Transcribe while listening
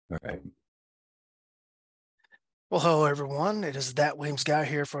All right. Well, hello everyone. It is That Williams Guy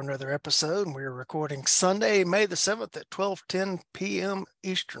here for another episode, and we're recording Sunday, May the 7th at 12:10 p.m.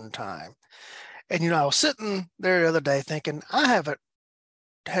 Eastern Time. And I was sitting there the other day thinking, I haven't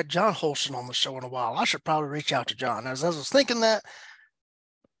had John Holschen on the show in a while. I should probably reach out to John. As I was thinking that,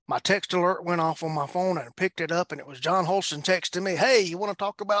 my text alert went off on my phone and I picked it up, and it was John Holschen texting me, "Hey, you want to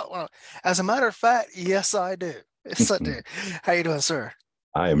talk about?" As a matter of fact, yes, I do. Yes, I do. How you doing, sir?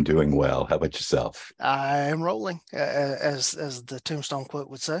 I am doing well. How about yourself? I am rolling, as the Tombstone quote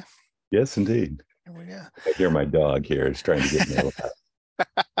would say. Yes, indeed. Here we go. I hear my dog here is trying to get me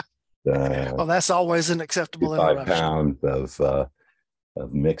out. Well, that's always an acceptable 5 interruption. pounds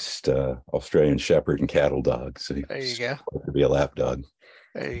of mixed Australian Shepherd and cattle dogs. So There you he's go. supposed to be a lap dog.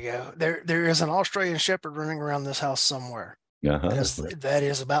 There you go. There is an Australian Shepherd running around this house somewhere. Uh-huh. That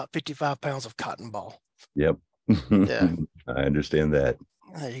is about 55 pounds of cotton ball. Yep. Yeah. I understand that.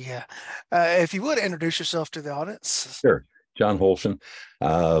 There you go. If you would introduce yourself to the audience. Sure. John Holschen.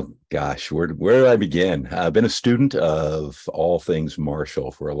 Gosh, where do I begin? I've been a student of all things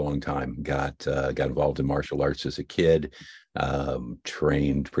martial for a long time. Got involved in martial arts as a kid.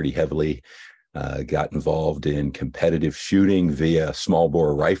 Trained pretty heavily. Got involved in competitive shooting via small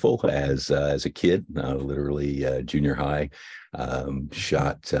bore rifle as a kid, literally junior high.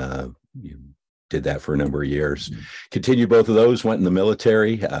 Shot. Did that for a number of years. Continued both of those. Went in the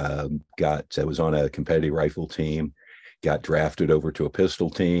military. I was on a competitive rifle team. Got drafted over to a pistol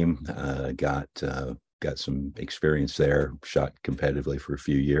team. Got some experience there. Shot competitively for a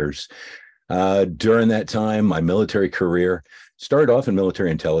few years. During that time, my military career started off in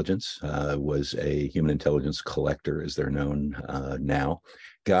military intelligence. Was a human intelligence collector, as they're known now.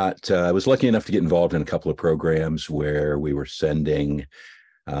 I was lucky enough to get involved in a couple of programs where we were sending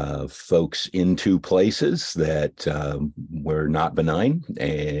folks into places that were not benign,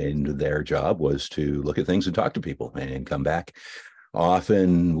 and their job was to look at things and talk to people and come back.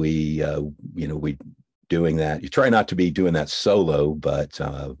 Often we doing that. You try not to be doing that solo, but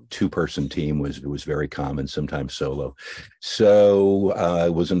two-person team was very common, sometimes solo. So I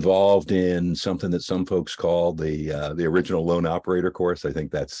was involved in something that some folks call the original lone operator course. I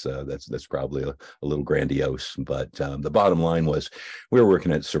think that's probably a little grandiose, but the bottom line was we were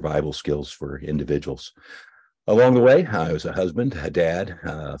working at survival skills for individuals. Along the way, I was a husband, a dad,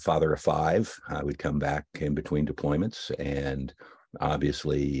 father of 5. I would come back in between deployments and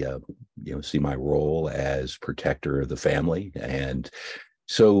obviously see my role as protector of the family. And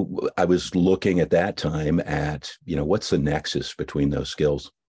so I was looking at that time at what's the nexus between those skills.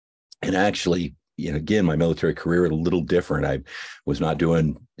 And actually, again, my military career was a little different. I was not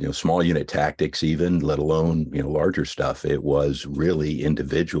doing small unit tactics, even let alone larger stuff. It was really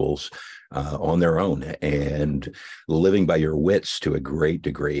individuals on their own and living by your wits to a great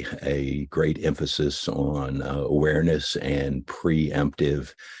degree, a great emphasis on awareness and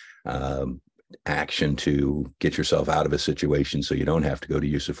preemptive action to get yourself out of a situation so you don't have to go to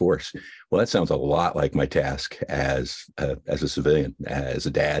use of force. Well, that sounds a lot like my task as a civilian, as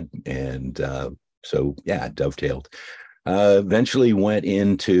a dad. And so, yeah, dovetailed. Eventually went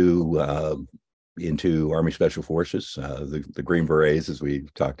into Army Special Forces, the Green Berets, as we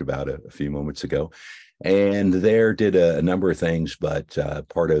talked about a few moments ago. And there did a number of things, but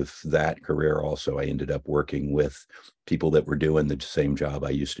part of that career also, I ended up working with people that were doing the same job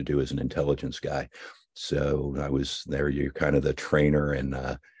I used to do as an intelligence guy. So I was there, you're kind of the trainer and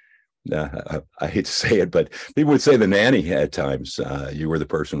I hate to say it, but people would say the nanny at times. You were the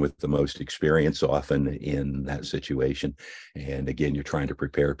person with the most experience often in that situation. And again, you're trying to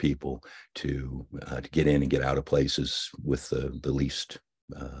prepare people to get in and get out of places with the least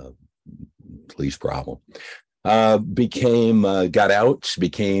problem. Got out,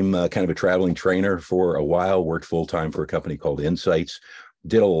 became kind of a traveling trainer for a while, worked full-time for a company called Insights.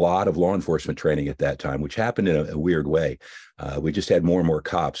 Did a lot of law enforcement training at that time, which happened in a weird way. We just had more and more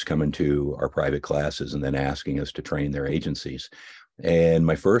cops coming to our private classes and then asking us to train their agencies. And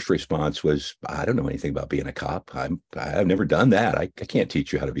my first response was, I don't know anything about being a cop. I've never done that. I can't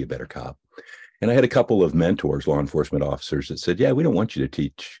teach you how to be a better cop. And I had a couple of mentors, law enforcement officers, that said, yeah, we don't want you to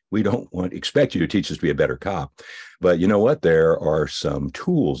teach. We don't expect you to teach us to be a better cop. But you know what? There are some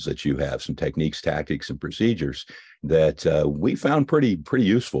tools that you have, some techniques, tactics, and procedures that we found pretty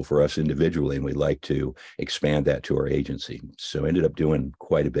useful for us individually. And we'd like to expand that to our agency. So I ended up doing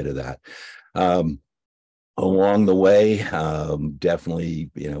quite a bit of that. Along the way, definitely,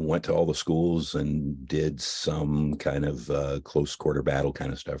 went to all the schools and did some kind of close quarter battle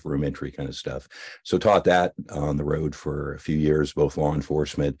kind of stuff, room entry kind of stuff. So taught that on the road for a few years, both law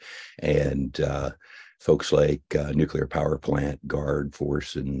enforcement and folks like nuclear power plant, guard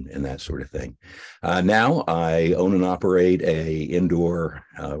force, and that sort of thing. Now I own and operate a indoor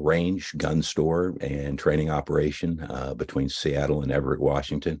range, gun store, and training operation between Seattle and Everett,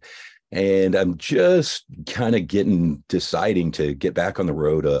 Washington. And I'm just kind of deciding to get back on the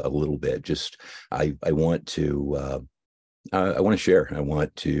road a little bit. I want to I want to share. I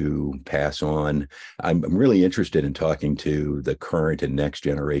want to pass on. I'm really interested in talking to the current and next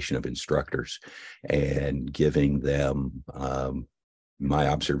generation of instructors and giving them my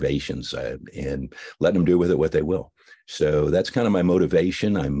observations and letting them do with it what they will. So that's kind of my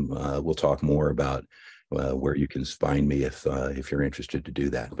motivation. We'll talk more about where you can find me if you're interested to do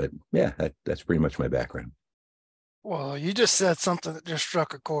that. But yeah, that's pretty much my background. Well, you just said something that just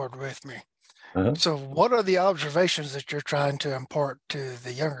struck a chord with me. Uh-huh. So what are the observations that you're trying to impart to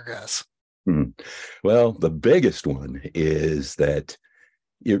the younger guys? Hmm. Well, the biggest one is that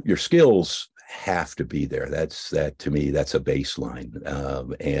your skills have to be there. That to me, that's a baseline.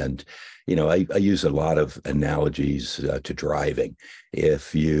 And I use a lot of analogies to driving.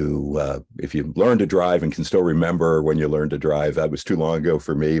 If you learn to drive and can still remember when you learned to drive, that was too long ago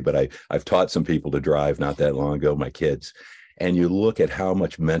for me, but I've taught some people to drive not that long ago, my kids. And you look at how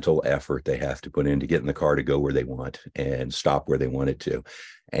much mental effort they have to put in to get in the car to go where they want and stop where they want it to.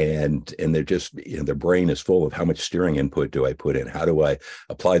 And they're just, their brain is full of how much steering input do I put in? How do I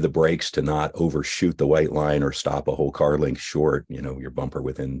apply the brakes to not overshoot the white line or stop a whole car length short, your bumper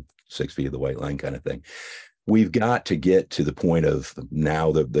within 6 feet of the white line kind of thing. We've got to get to the point of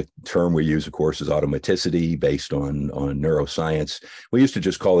now the term we use, of course, is automaticity based on neuroscience. We used to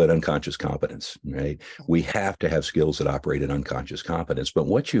just call it unconscious competence, right? We have to have skills that operate in unconscious competence. But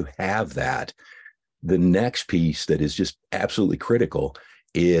once you have that, the next piece that is just absolutely critical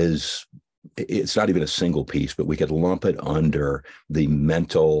is it's not even a single piece, but we could lump it under the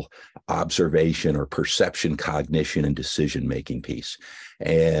mental observation or perception, cognition, and decision making piece.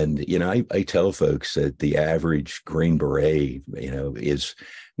 And I tell folks that the average Green Beret, is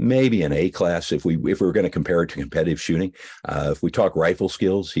maybe an A class if we're going to compare it to competitive shooting. If we talk rifle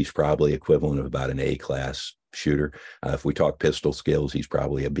skills, he's probably equivalent of about an A class shooter. If we talk pistol skills, he's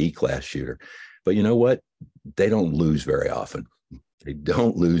probably a B class shooter. But you know what? They don't lose very often. They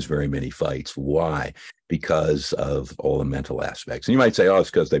don't lose very many fights. Why? Because of all the mental aspects. And you might say, oh,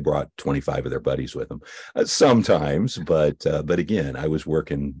 it's because they brought 25 of their buddies with them. Sometimes, but again, I was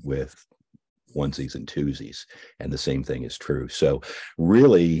working with onesies and twosies, and the same thing is true. So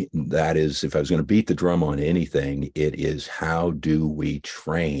really, that is, if I was going to beat the drum on anything, it is how do we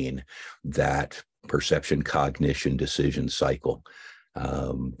train that perception, cognition, decision cycle?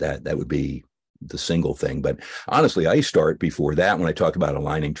 That would be the single thing. But honestly, I start before that. When I talk about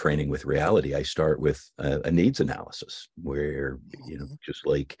aligning training with reality, I start with a needs analysis where, just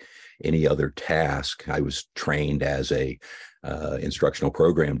like any other task, I was trained as a instructional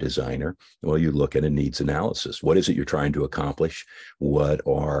program designer. Well, you look at a needs analysis. What is it you're trying to accomplish? What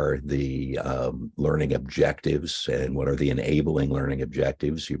are the learning objectives and what are the enabling learning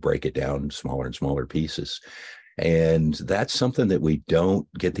objectives? You break it down in smaller and smaller pieces. And that's something that we don't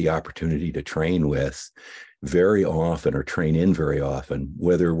get the opportunity to train with very often or train in very often,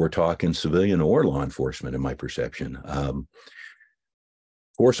 whether we're talking civilian or law enforcement, in my perception.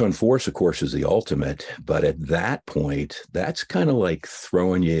 Force on force, of course, is the ultimate, but at that point, that's kind of like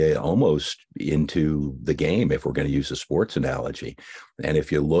throwing you almost into the game, if we're going to use a sports analogy. And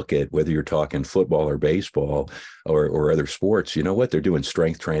if you look at whether you're talking football or baseball or other sports, you know what? They're doing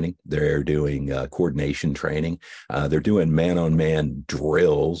strength training. They're doing coordination training. They're doing man-on-man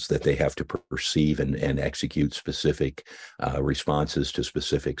drills that they have to perceive and execute specific responses to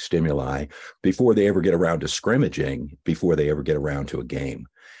specific stimuli before they ever get around to scrimmaging, before they ever get around to a game.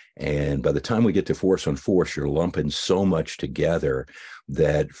 And by the time we get to force on force, you're lumping so much together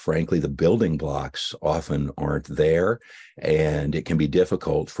that, frankly, the building blocks often aren't there. And it can be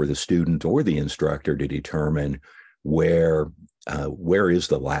difficult for the student or the instructor to determine where is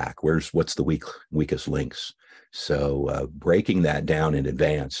the lack, what's the weakest links. So breaking that down in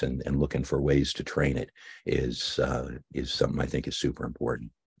advance and looking for ways to train it is something I think is super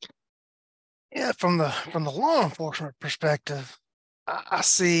important. Yeah, from the law enforcement perspective, I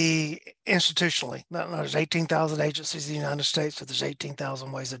see institutionally, there's 18,000 agencies in the United States, so there's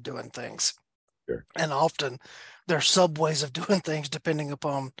 18,000 ways of doing things. Sure. And often there are sub-ways of doing things depending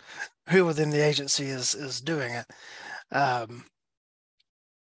upon who within the agency is doing it.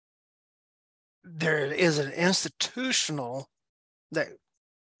 There is an institutional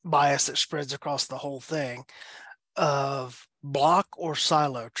bias that spreads across the whole thing of block or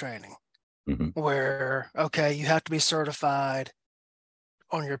silo training, Mm-hmm. where, okay, you have to be certified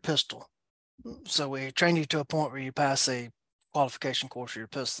on your pistol. So we train you to a point where you pass a qualification course for your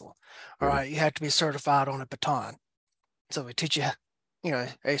pistol. All Yeah. right, you have to be certified on a baton. So we teach you,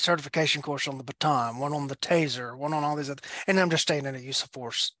 a certification course on the baton, one on the taser, one on all these other, and I'm just staying in a use of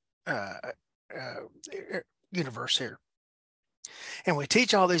force uh, universe here. And we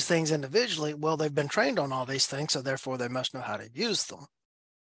teach all these things individually. Well, they've been trained on all these things, so therefore they must know how to use them.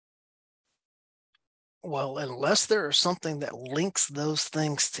 Well, unless there is something that links those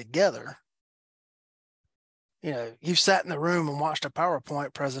things together, you've sat in the room and watched a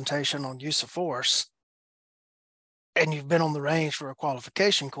PowerPoint presentation on use of force, and you've been on the range for a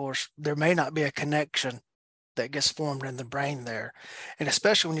qualification course, there may not be a connection that gets formed in the brain there. And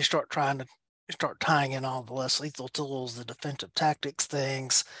especially when you start tying in all the less lethal tools, the defensive tactics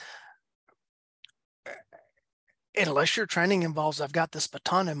things, unless your training involves, I've got this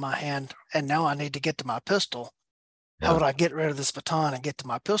baton in my hand and now I need to get to my pistol. How Yeah. would I get rid of this baton and get to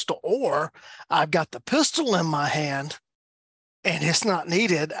my pistol? Or I've got the pistol in my hand and it's not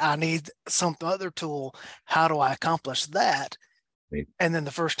needed. I need some other tool. How do I accomplish that? Right. And then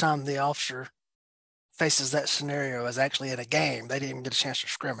the first time the officer faces that scenario is actually in a game, they didn't even get a chance to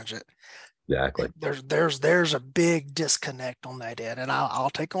scrimmage it. Exactly. There's a big disconnect on that end, and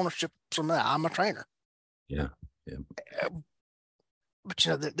I'll take ownership from that. I'm a trainer. Yeah. Yeah. But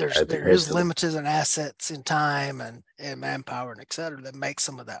there is Absolutely. limited in assets in time and manpower and et cetera that make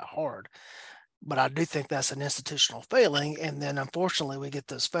some of that hard. But I do think that's an institutional failing. And then unfortunately we get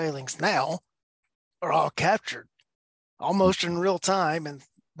those failings now are all captured almost in real time and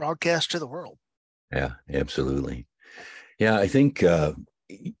broadcast to the world. Yeah, absolutely. Yeah, I think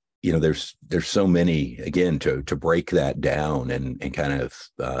there's so many, again, to break that down and kind of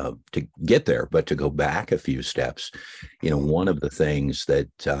to get there, but to go back a few steps. One of the things that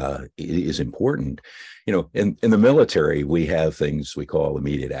is important, in the military, we have things we call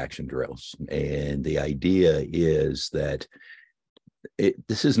immediate action drills, and the idea is that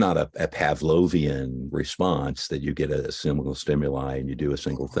this is not a Pavlovian response that you get a single stimuli and you do a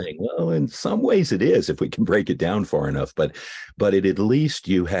single thing. Well, in some ways it is, if we can break it down far enough, but at least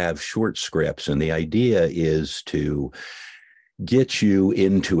you have short scripts, and the idea is to get you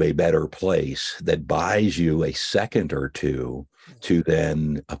into a better place that buys you a second or two to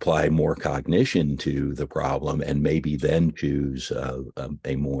then apply more cognition to the problem, and maybe then choose a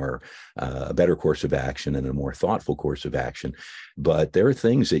better course of action and a more thoughtful course of action. But there are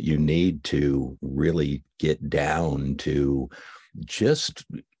things that you need to really get down to, just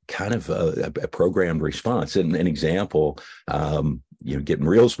kind of a programmed response. And an example, getting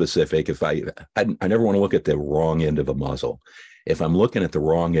real specific, if I never want to look at the wrong end of a muzzle. If I'm looking at the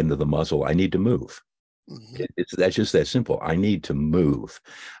wrong end of the muzzle, I need to move. Mm-hmm. That's just that simple. I need to move.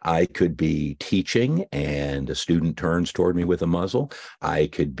 I could be teaching and a student turns toward me with a muzzle.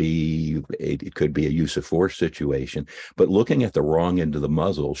 It could be a use of force situation, but looking at the wrong end of the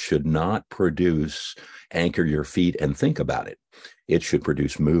muzzle should not produce anchor your feet and think about it. It should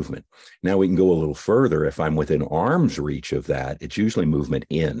produce movement. Now we can go a little further. If I'm within arm's reach of that, it's usually movement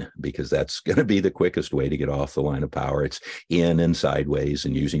in, because that's going to be the quickest way to get off the line of power. It's in and sideways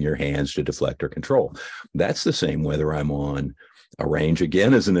and using your hands to deflect or control. That's the same whether I'm on a range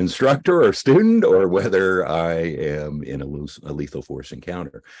again as an instructor or student, or whether I am in a lethal force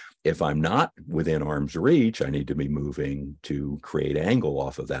encounter. If I'm not within arm's reach, I need to be moving to create angle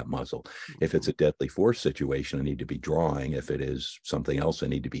off of that muzzle. If it's a deadly force situation, I need to be drawing. If it is something else, I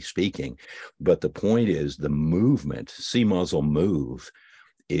need to be speaking. But the point is, the movement, see muzzle move,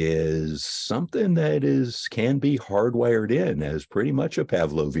 is something that can be hardwired in as pretty much a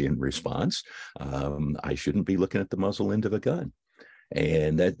Pavlovian response. I shouldn't be looking at the muzzle end of a gun.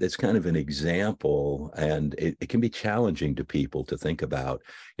 And that's kind of an example, and it can be challenging to people to think about,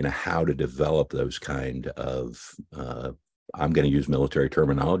 how to develop those kind of, I'm going to use military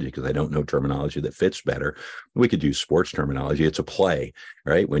terminology because I don't know terminology that fits better. We could use sports terminology. It's a play,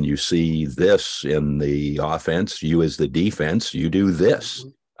 right? When you see this in the offense, you as the defense, you do this.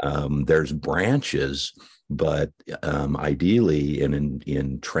 There's branches, but ideally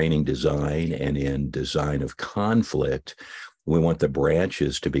in training design and in design of conflict, we want the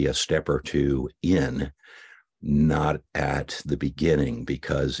branches to be a step or two in, not at the beginning,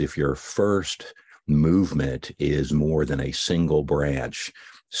 because if your first movement is more than a single branch,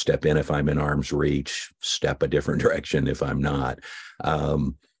 step in if I'm in arm's reach, step a different direction if I'm not,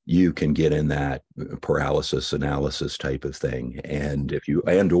 you can get in that paralysis analysis type of thing. And if you're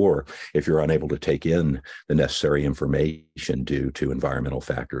unable to take in the necessary information due to environmental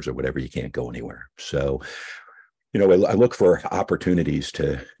factors or whatever, you can't go anywhere. So I look for opportunities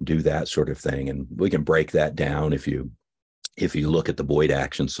to do that sort of thing, and we can break that down. If you if you look at the Boyd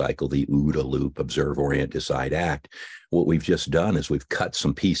action cycle, the OODA loop, observe, orient, decide, act, what we've just done is we've cut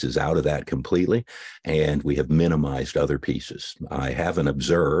some pieces out of that completely, and we have minimized other pieces. I have an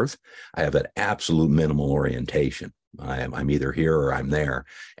observe, I have an absolute minimal orientation. I'm either here or I'm there,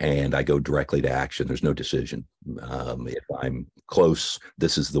 and I go directly to action. There's no decision. If I'm close,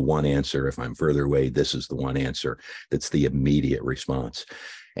 this is the one answer. If I'm further away, this is the one answer. That's the immediate response.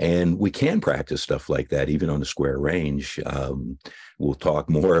 And we can practice stuff like that even on a square range. We'll talk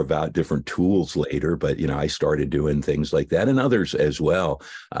more about different tools later, but I started doing things like that, and others as well.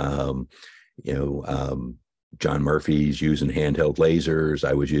 You know, John Murphy's using handheld lasers.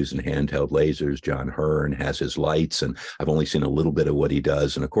 I was using handheld lasers. John Hearn has his lights, and I've only seen a little bit of what he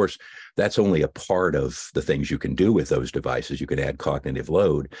does. And of course, that's only a part of the things you can do with those devices. You can add cognitive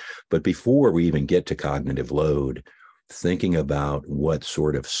load. But before we even get to cognitive load, thinking about what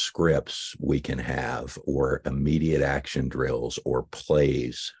sort of scripts we can have, or immediate action drills or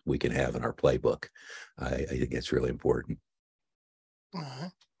plays we can have in our playbook, I think it's really important. Uh-huh.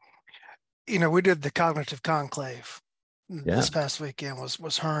 We did the cognitive conclave this past weekend.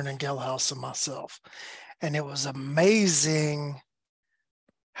 Was Hearn and Gelhaus and myself, and it was amazing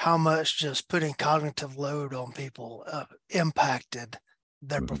how much just putting cognitive load on people impacted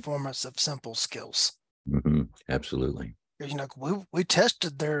their performance of simple skills. Absolutely. We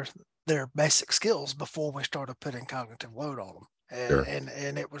tested their basic skills before we started putting cognitive load on them, and Sure.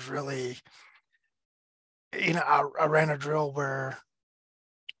 and it was really, I ran a drill where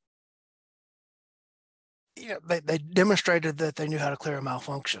they demonstrated that they knew how to clear a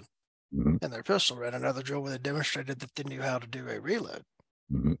malfunction in their pistol. Ran another drill where they demonstrated that they knew how to do a reload.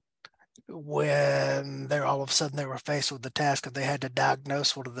 When all of a sudden they were faced with the task of they had to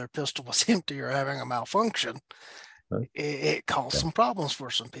diagnose whether their pistol was empty or having a malfunction, it caused some problems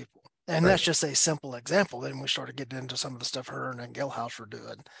for some people. And that's just a simple example. Then we started getting into some of the stuff Hearn and Gelhaus were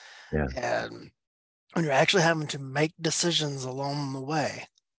doing. And when you're actually having to make decisions along the way,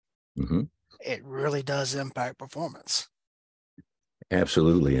 it really does impact performance.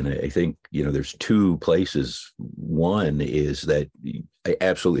 Absolutely. And I think, there's two places. One is that I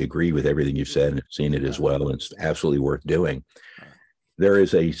absolutely agree with everything you've said, and I've seen it as well, and it's absolutely worth doing. There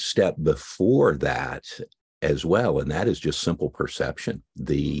is a step before that as well, and that is just simple perception.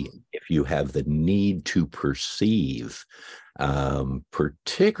 If you have the need to perceive,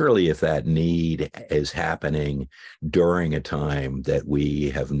 particularly if that need is happening during a time that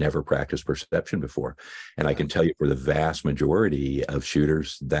we have never practiced perception before. And I can tell you, for the vast majority of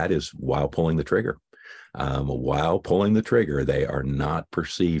shooters, that is while pulling the trigger. While pulling the trigger, they are not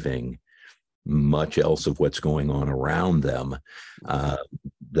perceiving much else of what's going on around them.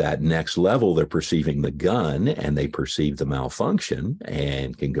 That next level, they're perceiving the gun and they perceive the malfunction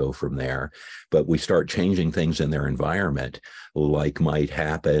and can go from there. But we start changing things in their environment, like might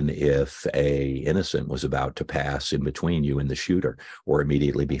happen if a innocent was about to pass in between you and the shooter, or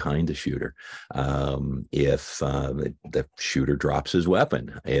immediately behind the shooter. If the shooter drops his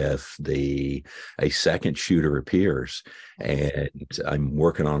weapon, if a second shooter appears. And I'm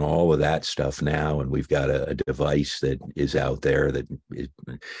working on all of that stuff now, and we've got a device that is out there that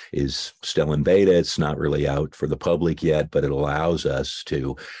is still in beta. It's not really out for the public yet, but it allows us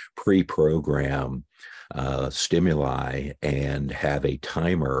to pre-program stimuli and have a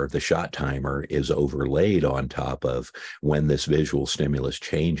timer. The shot timer is overlaid on top of when this visual stimulus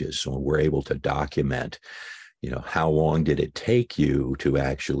changes. So we're able to document, how long did it take you to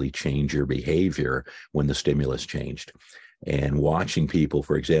actually change your behavior when the stimulus changed. And watching people,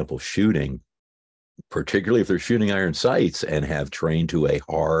 for example, shooting, particularly if they're shooting iron sights and have trained to a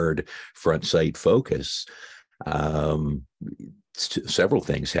hard front sight focus, several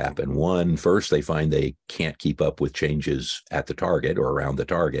things happen. One, first, they find they can't keep up with changes at the target or around the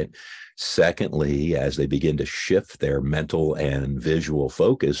target. Secondly, as they begin to shift their mental and visual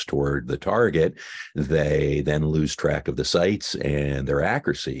focus toward the target, they then lose track of the sights, and their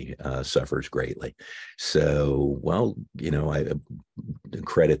accuracy suffers greatly. So, I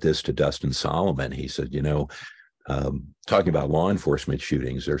credit this to Dustin Solomon. He said, talking about law enforcement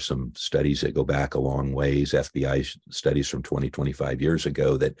shootings, there's some studies that go back a long ways, FBI studies from 25 years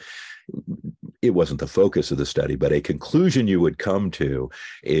ago, that it wasn't the focus of the study, but a conclusion you would come to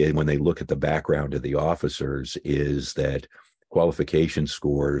when they look at the background of the officers is that qualification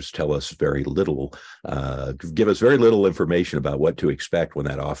scores tell us very little, give us very little information about what to expect when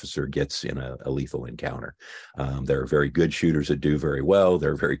that officer gets in a lethal encounter. There are very good shooters that do very well.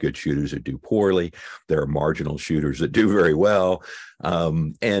 There are very good shooters that do poorly. There are marginal shooters that do very well.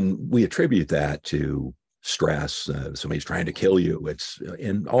 And we attribute that to stress. Somebody's trying to kill you.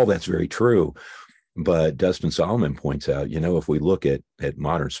 And all that's very true. But Dustin Solomon points out, if we look at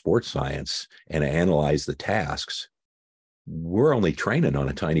modern sports science and analyze the tasks, we're only training on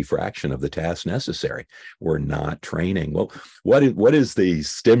a tiny fraction of the tasks necessary. We're not training. Well, what is the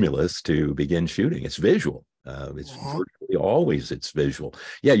stimulus to begin shooting? It's visual. It's Mhm. virtually always it's visual.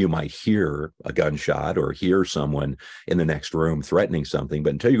 Yeah, you might hear a gunshot or hear someone in the next room threatening something,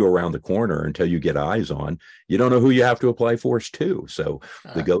 but until you go around the corner, until you get eyes on, you don't know who you have to apply force to. So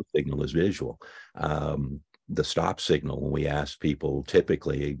the go signal is visual. The stop signal, when we ask people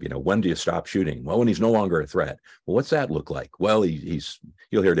typically, when do you stop shooting? Well, when he's no longer a threat. Well, what's that look like? Well,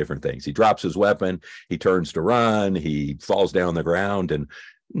 you'll hear different things. He drops his weapon, he turns to run, he falls down the ground, and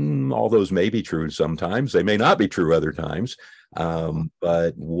all those may be true sometimes. They may not be true other times.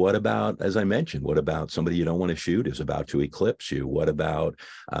 But what about, as I mentioned, what about somebody you don't want to shoot is about to eclipse you? What about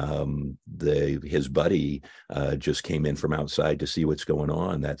his buddy just came in from outside to see what's going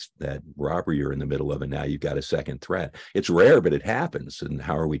on? That's that robbery you're in the middle of, and now you've got a second threat. It's rare, but it happens. And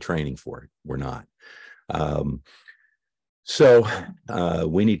how are we training for it? We're not. Um, so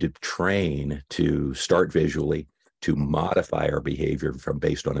we need to train to start visually, to modify our behavior from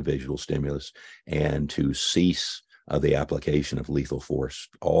based on a visual stimulus, and to cease the application of lethal force,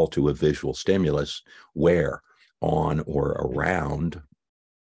 all to a visual stimulus where on or around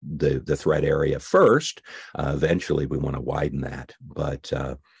the threat area first. Eventually, we want to widen that. But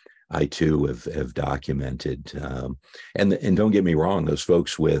I too have documented, and don't get me wrong, those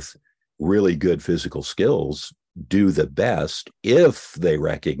folks with really good physical skills do the best if they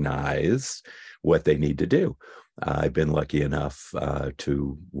recognize what they need to do. I've been lucky enough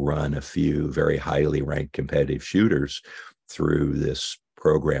to run a few very highly ranked competitive shooters through this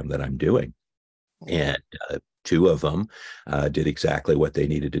program that I'm doing. And two of them did exactly what they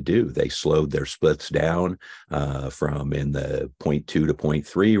needed to do. They slowed their splits down from in the 0.2 to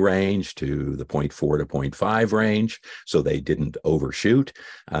 0.3 range to the 0.4 to 0.5 range. So they didn't overshoot.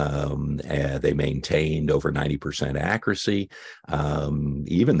 And they maintained over 90% accuracy.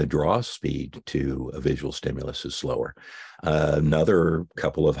 Even the draw speed to a visual stimulus is slower. Another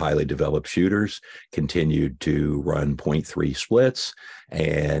couple of highly developed shooters continued to run 0.3 splits,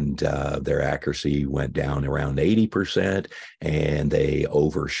 and their accuracy went down around 80%, and they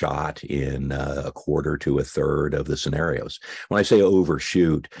overshot in a quarter to a third of the scenarios. When I say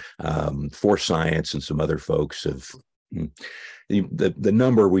overshoot, Force Science and some other folks have the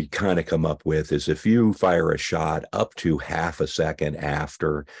number we kind of come up with is if you fire a shot up to half a second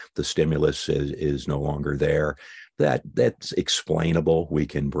after the stimulus is no longer there, that's explainable. We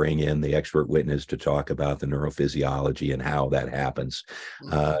can bring in the expert witness to talk about the neurophysiology and how that happens.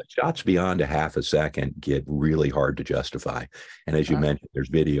 Shots beyond a half a second get really hard to justify. And as you mentioned, there's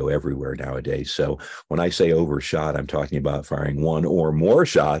video everywhere nowadays. So when I say overshot, I'm talking about firing one or more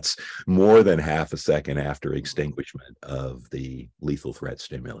shots more than half a second after extinguishment of the lethal threat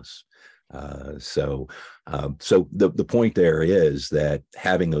stimulus. So the point there is that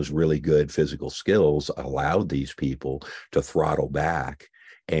having those really good physical skills allowed these people to throttle back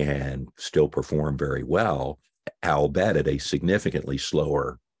and still perform very well, albeit at a significantly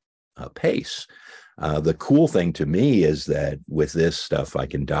slower pace. The cool thing to me is that with this stuff, I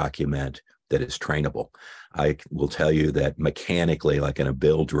can document that it's trainable. I will tell you that mechanically, like in a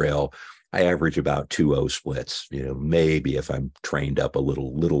bill drill, I average about 2-0 splits, maybe if I'm trained up a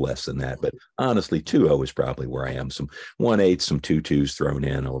little less than that. But honestly, 2-0 is probably where I am. Some 1-8, some 2-2s thrown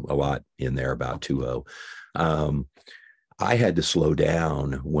in, a lot in there, about 2-0. I had to slow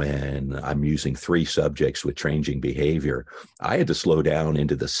down when I'm using 3 subjects with changing behavior. I had to slow down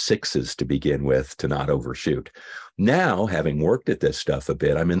into the 6s to begin with to not overshoot. Now, having worked at this stuff a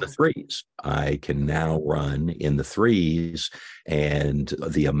bit, I'm in the 3s. I can now run in the 3s, and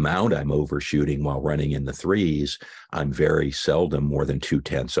the amount I'm overshooting while running in the 3s, I'm very seldom more than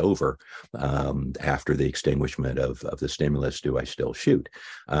 2/10 over. After the extinguishment of the stimulus, do I still shoot?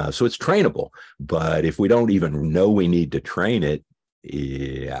 So it's trainable. But if we don't even know we need to train it,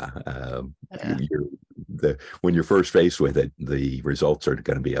 when you're first faced with it, the results are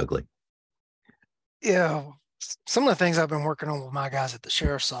going to be ugly. Yeah. Some of the things I've been working on with my guys at the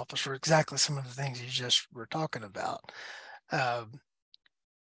sheriff's office are exactly some of the things you just were talking about.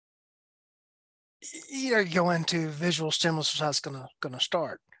 You go into visual stimulus, how it's gonna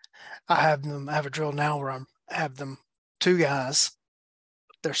start. I have a drill now where I have them 2 guys,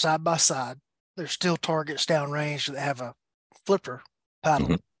 they're side by side, they're still targets downrange, they have a flipper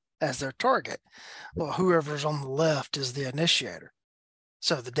paddle as their target. Well, whoever's on the left is the initiator.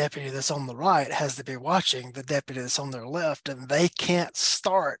 So the deputy that's on the right has to be watching the deputy that's on their left, and they can't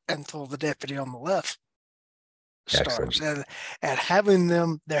start until the deputy on the left starts, Excellent. and having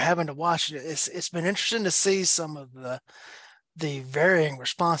them, they're having to watch it. It's been interesting to see some of the varying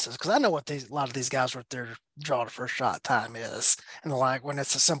responses, because I know what a lot of these guys what their draw to first shot time is, and like when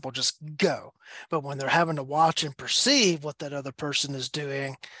it's a simple just go, but when they're having to watch and perceive what that other person is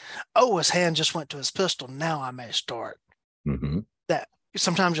doing, oh, his hand just went to his pistol, now I may start. Hmm. That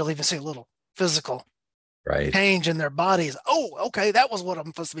sometimes you'll even see a little physical Right. change in their bodies. Oh, okay, that was what I'm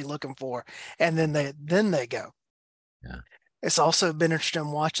supposed to be looking for, and then they go. Yeah. It's also been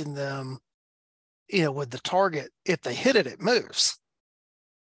interesting watching them, with the target. If they hit it, it moves,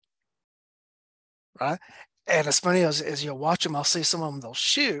 right? And it's funny as you'll watch them, I'll see some of them, they'll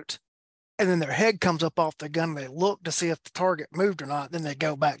shoot, and then their head comes up off the gun. And they look to see if the target moved or not. Then they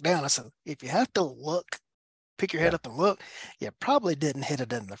go back down. I said, if you have to look, pick your head Yeah. up and look, you probably didn't hit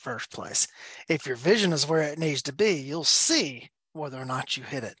it in the first place. If your vision is where it needs to be, you'll see whether or not you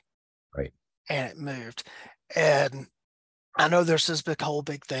hit it Right. and it moved. And I know there's this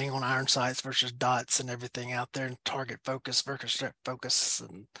big thing on iron sights versus dots and everything out there, and target focus versus focus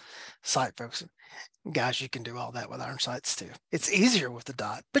and sight focus. Guys, you can do all that with iron sights too. It's easier with the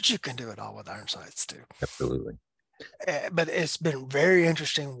dot, but you can do it all with iron sights too. Absolutely. But it's been very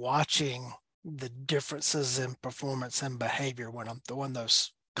interesting watching the differences in performance and behavior when I'm throwing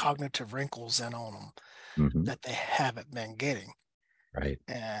those cognitive wrinkles in on them Hmm. that they haven't been getting. Right.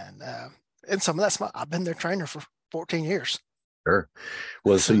 And some of that's I've been their trainer for 14 years. Sure.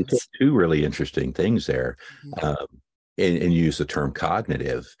 Well, so So you said two really interesting things there, mhm. um, and you use the term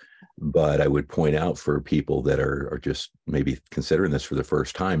cognitive, but I would point out for people that are just maybe considering this for the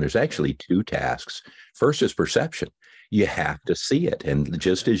first time, there's actually two tasks. First is perception. You have to see it. And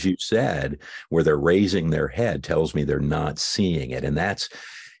just as you said, where they're raising their head tells me they're not seeing it. And that's,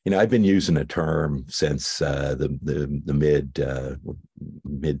 I've been using a term since the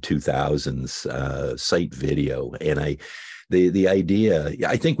mid 2000s, sight video, and the idea.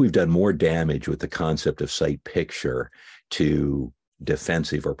 I think we've done more damage with the concept of sight picture to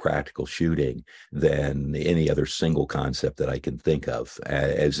defensive or practical shooting than any other single concept that I can think of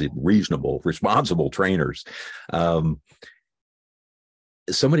as reasonable, responsible trainers. Um,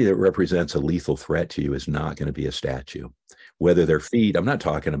 Somebody that represents a lethal threat to you is not going to be a statue. Whether their feet, I'm not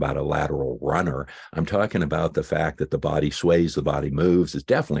talking about a lateral runner. I'm talking about the fact that the body sways, the body moves. It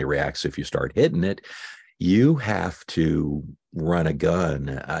definitely reacts if you start hitting it. You have to run a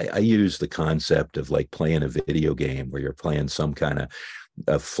gun. I use the concept of like playing a video game where you're playing some kind of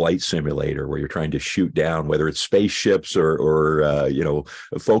a flight simulator where you're trying to shoot down, whether it's spaceships or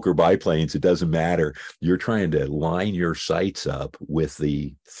Fokker biplanes, it doesn't matter. You're trying to line your sights up with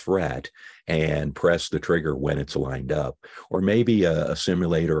the threat and press the trigger when it's lined up. Or maybe a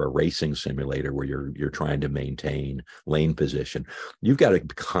simulator, a racing simulator where you're trying to maintain lane position. You've got to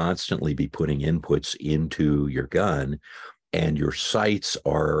constantly be putting inputs into your gun, and your sights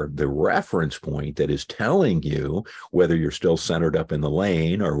are the reference point that is telling you whether you're still centered up in the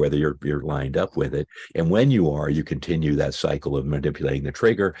lane or whether you're lined up with it. And when you are, you continue that cycle of manipulating the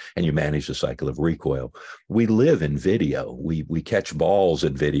trigger, and you manage the cycle of recoil. We live in video. We catch balls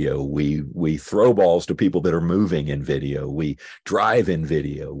in video. We throw balls to people that are moving in video. We drive in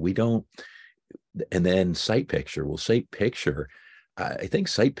video. We don't. And then sight picture. Well, sight picture. I think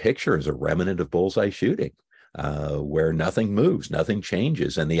sight picture is a remnant of bullseye shooting, where nothing moves, nothing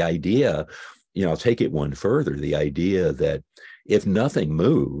changes. And the idea, I'll take it one further, the idea that if nothing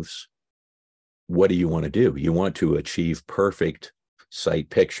moves, what do you want to do? You want to achieve perfect sight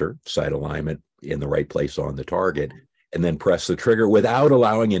picture, sight alignment in the right place on the target, and then press the trigger without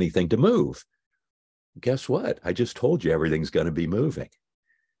allowing anything to move. Guess what? I just told you everything's going to be moving.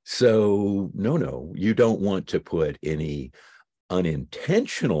 So, no, you don't want to put any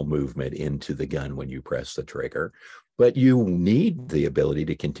unintentional movement into the gun when you press the trigger, but you need the ability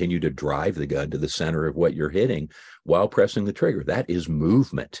to continue to drive the gun to the center of what you're hitting while pressing the trigger. That is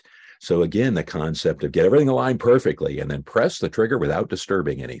movement. So again, the concept of get everything aligned perfectly and then press the trigger without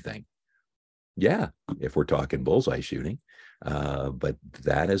disturbing anything. Yeah, if we're talking bullseye shooting, but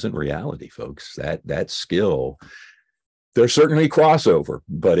that isn't reality, folks. That skill, there's certainly crossover,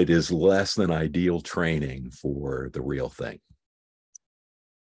 but it is less than ideal training for the real thing.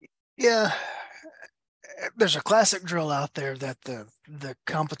 Yeah, there's a classic drill out there that the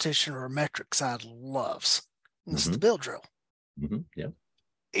competition or metric side loves. And this is the bill drill. Yeah.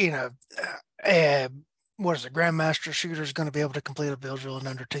 You know, uh, what is a grandmaster shooter is going to be able to complete a bill drill in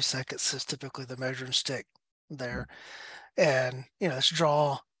under 2 seconds is typically the measuring stick there. And let's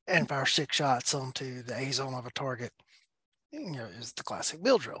draw and fire 6 shots onto the A zone of a target. Is the classic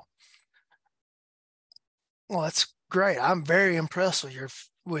bill drill. Well, that's great. I'm very impressed with your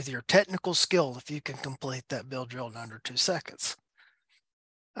with your technical skill if you can complete that bill drill in under 2 seconds.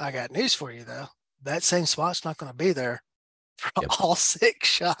 I got news for you though. That same spot's not going to be there for Yep, all 6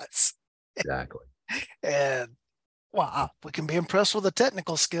 shots. exactly. And wow, we can be impressed with the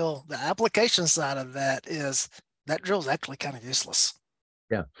technical skill. The application side of that is that drill is actually kind of useless.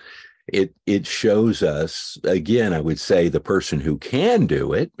 Yeah. It shows us, again, I would say the person who can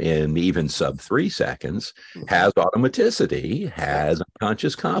do it in even sub 3 seconds Mm-hmm. has automaticity, Yep. has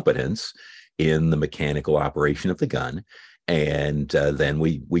unconscious competence in the mechanical operation of the gun. And then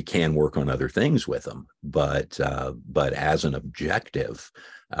we can work on other things with them. But as an objective,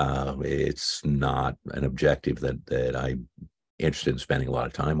 it's not an objective that I'm interested in spending a lot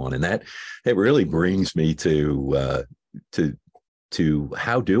of time on. And that it really brings me to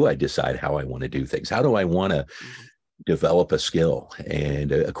how do I decide how I want to do things? How do I want to Mm-hmm. develop a skill?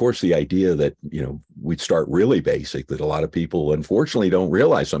 And of course, the idea that, we'd start really basic that a lot of people unfortunately don't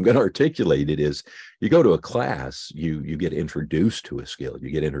realize. So I'm going to articulate it is you go to a class, you get introduced to a skill, you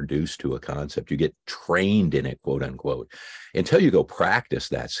get introduced to a concept, you get trained in it, quote unquote, until you go practice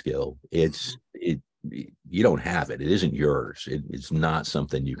that skill. You don't have it. It isn't yours. It's not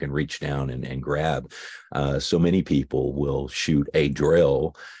something you can reach down and grab. So many people will shoot a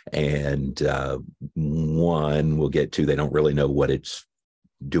drill and one will get to, they don't really know what it's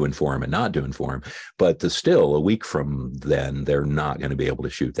doing for them and not doing for them. But still, a week from then, they're not going to be able to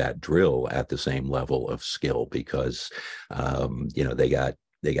shoot that drill at the same level of skill because,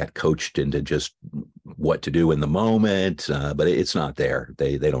 they got coached into just what to do in the moment, but it's not there.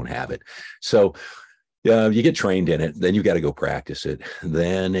 They don't have it. So you get trained in it, then you got to go practice it.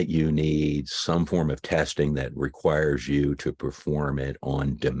 Then you need some form of testing that requires you to perform it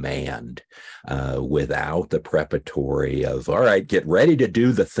on demand without the preparatory of, all right, get ready to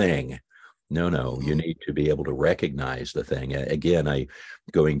do the thing. No, you need to be able to recognize the thing. Again,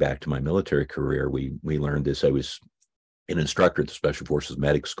 going back to my military career, we learned this. I was an instructor at the Special Forces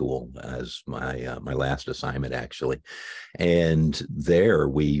Medic School as my last assignment, actually. And there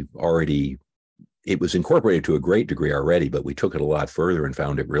it was incorporated to a great degree already, but we took it a lot further and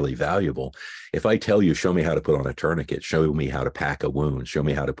found it really valuable. If I tell you, show me how to put on a tourniquet, show me how to pack a wound, show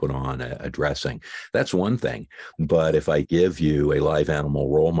me how to put on a dressing, that's one thing. But if I give you a live animal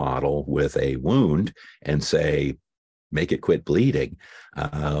role model with a wound and say, make it quit bleeding,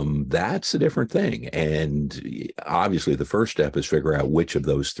 that's a different thing. And obviously the first step is figure out which of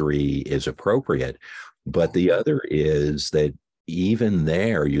those three is appropriate. But the other is that even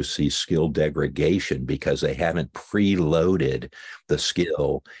there you see skill degradation because they haven't preloaded the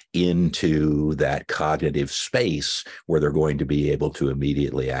skill into that cognitive space where they're going to be able to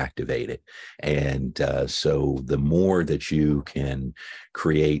immediately activate it. And so the more that you can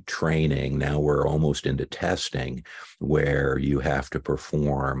create training, now we're almost into testing where you have to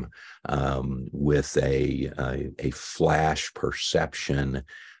perform with a flash perception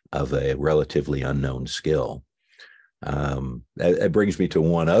of a relatively unknown skill. That brings me to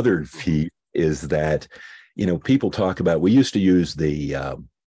one other piece is that, people talk about, we used to use the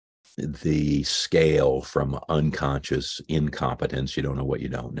scale from unconscious incompetence, you don't know what you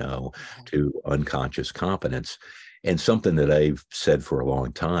don't know, to unconscious competence. And something that I've said for a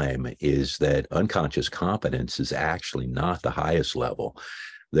long time is that unconscious competence is actually not the highest level.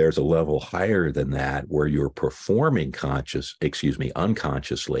 There's a level higher than that where you're performing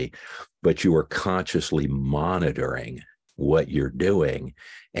unconsciously, but you are consciously monitoring what you're doing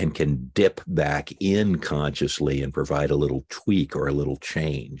and can dip back in consciously and provide a little tweak or a little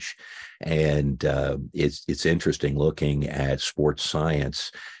change. And it's interesting looking at sports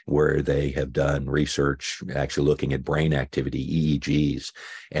science where they have done research actually looking at brain activity, EEGs,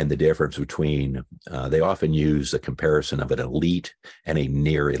 and the difference between, they often use the comparison of an elite and a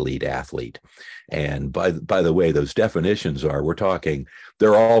near elite athlete. And by the way, those definitions we're talking,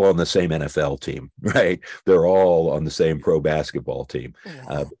 they're all on the same NFL team, right? They're all on the same pro basketball team.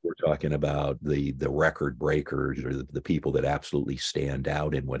 We're talking about the record breakers or the people that absolutely stand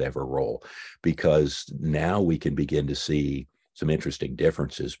out in whatever role, because now we can begin to see some interesting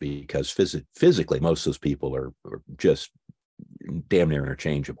differences because physically, most of those people are just damn near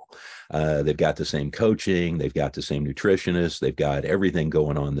interchangeable. They've got the same coaching, they've got the same nutritionists, they've got everything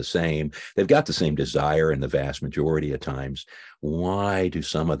going on the same. They've got the same desire in the vast majority of times. Why do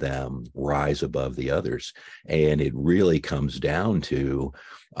some of them rise above the others? And it really comes down to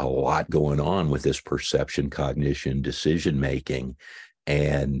a lot going on with this perception, cognition, decision making.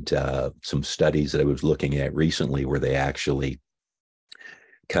 And some studies that I was looking at recently where they actually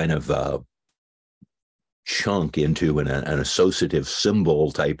kind of chunk into an associative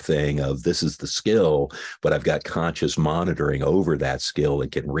symbol type thing of this is the skill, but I've got conscious monitoring over that skill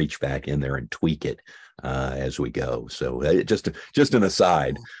that can reach back in there and tweak it as we go. So just an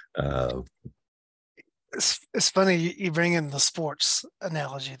aside. It's funny you bring in the sports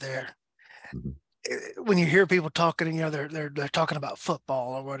analogy there. Mhm. When you hear people talking, they're talking about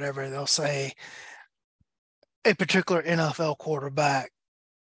football or whatever, they'll say a particular NFL quarterback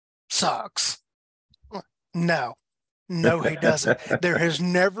sucks. No, no, he doesn't. There has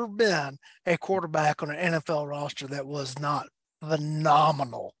never been a quarterback on an NFL roster that was not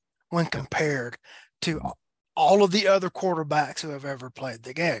phenomenal when compared to all of the other quarterbacks who have ever played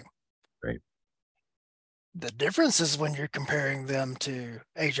the game. Right. The difference is when you're comparing them to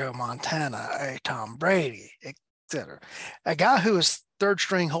a Joe Montana, a Tom Brady, etc. A guy who is third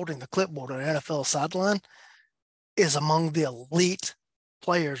string holding the clipboard on an NFL sideline is among the elite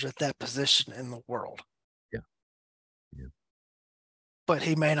players at that position in the world. Yeah. But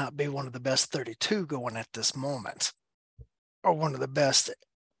he may not be one of the best 32 going at this moment, or one of the best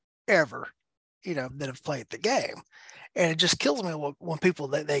ever, that have played the game. And it just kills me when people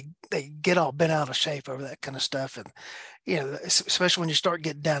they get all bent out of shape over that kind of stuff, and especially when you start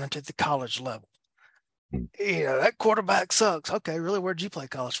getting down into the college level. That quarterback sucks. Okay, really? Where'd you play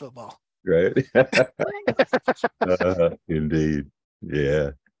college football? Right. Indeed.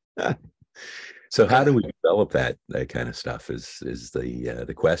 Yeah. So how do we develop that kind of stuff is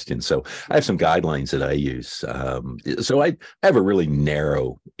the question. So I have some guidelines that I use. So I have a really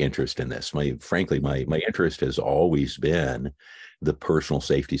narrow interest in this. Frankly, my interest has always been the personal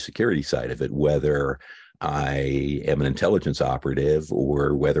safety security side of it, whether I am an intelligence operative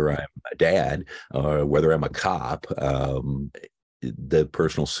or whether I'm a dad or whether I'm a cop. The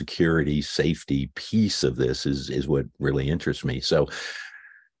personal security safety piece of this is what really interests me. So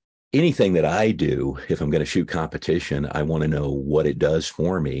anything that I do, if I'm going to shoot competition, I want to know what it does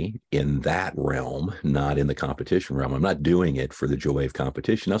for me in that realm, not in the competition realm. I'm not doing it for the joy of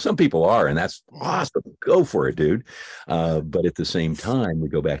competition. Now, some people are, and that's awesome. Go for it, dude. But at the same time, we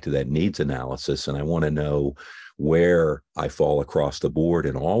go back to that needs analysis, and I want to know where I fall across the board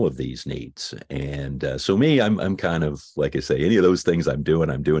in all of these needs. And so I'm kind of, like I say, any of those things I'm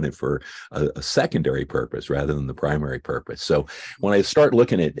doing it for a secondary purpose rather than the primary purpose. So when I start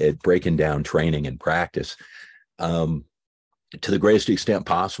looking at breaking down training and practice, to the greatest extent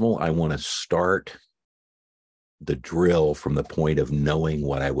possible, I want to start the drill from the point of knowing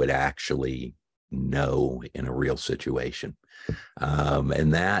what I would actually know in a real situation.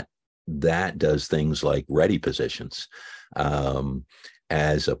 And that does things like ready positions.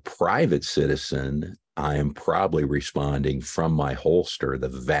 As a private citizen, I am probably responding from my holster the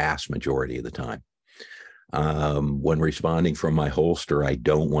vast majority of the time. When responding from my holster, I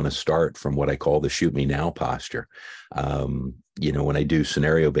don't want to start from what I call the shoot me now posture. When I do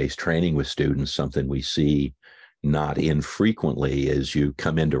scenario-based training with students, something we see not infrequently is you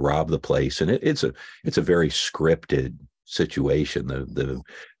come in to rob the place, and it's a very scripted situation.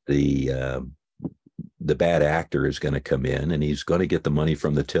 The bad actor is going to come in and he's going to get the money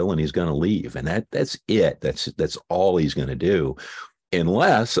from the till and he's going to leave, and that's it. That's all he's going to do,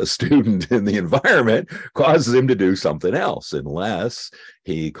 unless a student in the environment causes him to do something else. Unless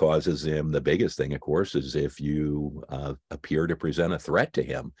he causes him, the biggest thing, of course, is if you appear to present a threat to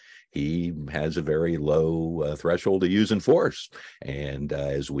him. He has a very low threshold of using force, and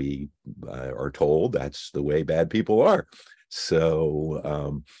as we are told, that's the way bad people are.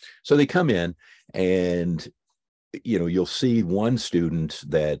 So they come in, and you'll see one student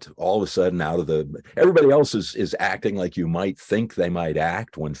that all of a sudden everybody else is acting like you might think they might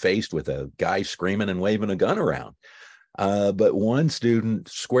act when faced with a guy screaming and waving a gun around. But one student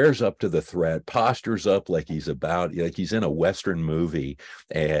squares up to the threat, postures up like he's in a Western movie,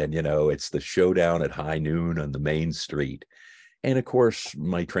 and it's the showdown at high noon on the main street. And of course,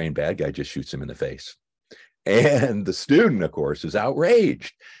 my trained bad guy just shoots him in the face. And the student, of course, is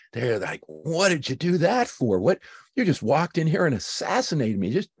outraged. They're like, what did you do that for? What? You just walked in here and assassinated me.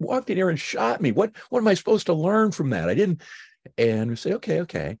 You just walked in here and shot me. What am I supposed to learn from that? I didn't. And we say,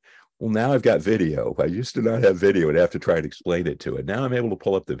 okay. Well, now I've got video. I used to not have video and have to try and explain it to it. Now I'm able to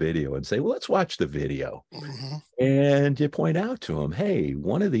pull up the video and say, well, let's watch the video. Mm-hmm. And you point out to them, hey,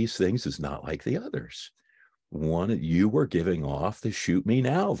 one of these things is not like the others. You were giving off the shoot me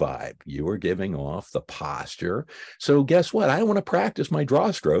now vibe. You were giving off the posture. So guess what? I don't want to practice my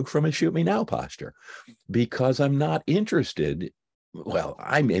draw stroke from a shoot me now posture, because I'm not interested. Well,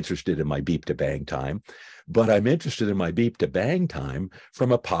 I'm interested in my beep to bang time, but I'm interested in my beep to bang time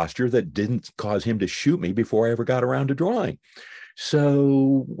from a posture that didn't cause him to shoot me before I ever got around to drawing.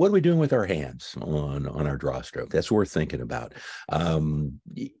 So what are we doing with our hands on our draw stroke? That's worth thinking about.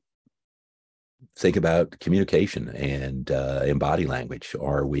 Think about communication and body language.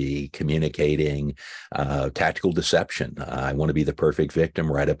 Are we communicating tactical deception? I want to be the perfect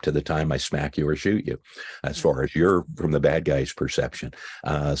victim right up to the time I smack you or shoot you, as far as you're from the bad guy's perception.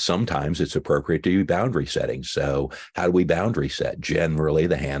 Sometimes it's appropriate to do boundary setting. So how do we boundary set? Generally,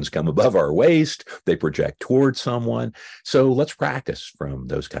 the hands come above our waist. They project towards someone. So let's practice from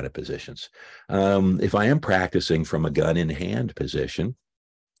those kind of positions. If I am practicing from a gun in hand position,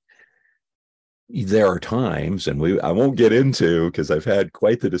 there are times, and I won't get into, because I've had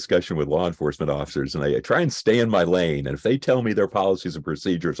quite the discussion with law enforcement officers, and I try and stay in my lane. And if they tell me their policies and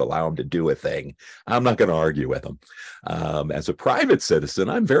procedures allow them to do a thing, I'm not going to argue with them. As a private citizen,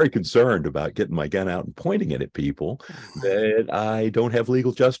 I'm very concerned about getting my gun out and pointing it at people that I don't have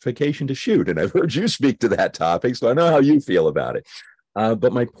legal justification to shoot. And I've heard you speak to that topic, so I know how you feel about it.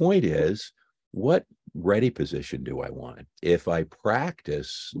 But my point is, what ready position do I want? If I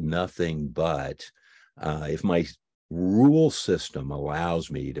practice nothing but, if my rule system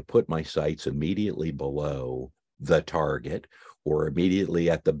allows me to put my sights immediately below the target or immediately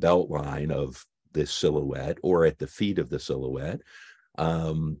at the belt line of this silhouette or at the feet of the silhouette,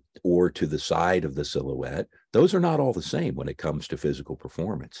 or to the side of the silhouette, those are not all the same when it comes to physical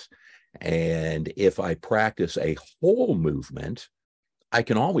performance. And if I practice a whole movement, I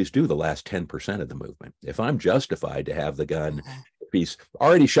can always do the last 10% of the movement. If I'm justified to have the gun, if he's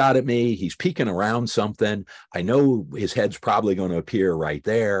already shot at me, he's peeking around something, I know his head's probably going to appear right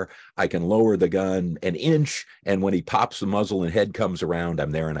there. I can lower the gun an inch, and when he pops the muzzle and head comes around,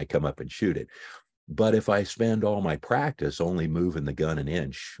 I'm there and I come up and shoot it. But if I spend all my practice only moving the gun an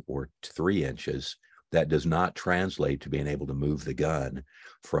inch or 3 inches, that does not translate to being able to move the gun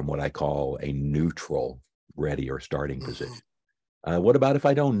from what I call a neutral ready or starting position. What about if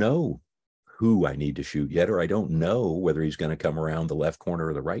I don't know who I need to shoot yet, or I don't know whether he's going to come around the left corner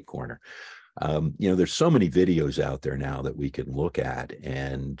or the right corner? There's so many videos out there now that we can look at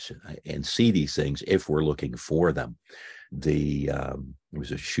and see these things if we're looking for them. There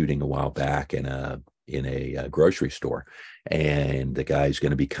was a shooting a while back in a grocery store, and the guy's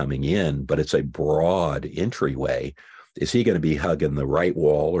going to be coming in, but it's a broad entryway. Is he going to be hugging the right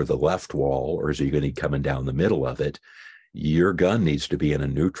wall or the left wall, or is he going to be coming down the middle of it? Your gun needs to be in a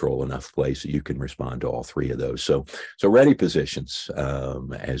neutral enough place that you can respond to all 3 of those. So ready positions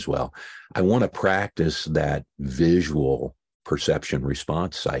as well. I want to practice that visual perception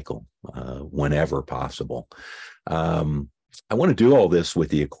response cycle whenever possible. I want to do all this with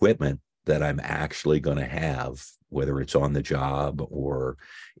the equipment that I'm actually going to have, whether it's on the job or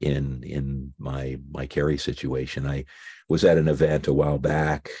in my carry situation. I was at an event a while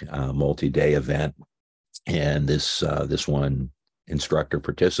back, a multi-day event, and this one instructor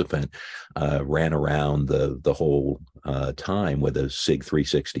participant ran around the whole time with a SIG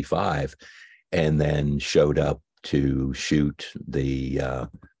 365, and then showed up to shoot the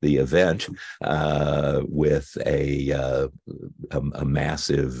event with a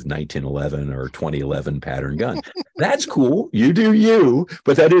massive 1911 or 2011 pattern gun. That's cool. You do you,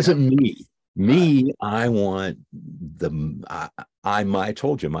 but that isn't me. I want I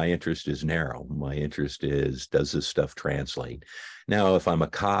told you my interest is narrow. My interest is, does this stuff translate? Now, if I'm a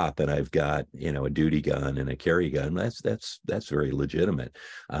cop and I've got, a duty gun and a carry gun, that's very legitimate.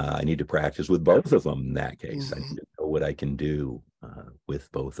 I need to practice with both of them in that case. I need to know what I can do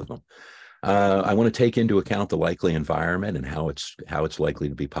with both of them. I want to take into account the likely environment and how it's likely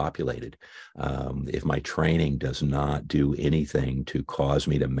to be populated. If my training does not do anything to cause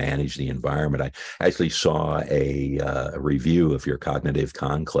me to manage the environment, I actually saw a review of your cognitive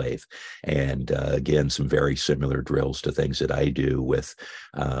conclave, and again, some very similar drills to things that I do with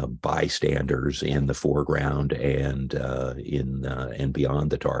bystanders in the foreground and and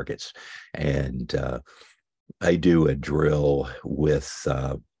beyond the targets. And I do a drill with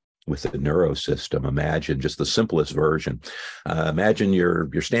the neuro system. Imagine just the simplest version. Imagine you're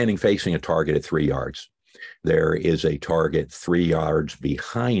standing facing a target at 3 yards. There is a target 3 yards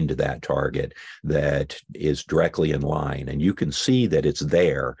behind that target that is directly in line, and you can see that it's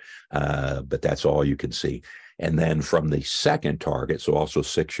there, but that's all you can see. And then from the second target, so also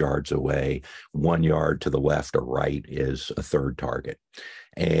 6 yards away, 1 yard to the left or right is a third target.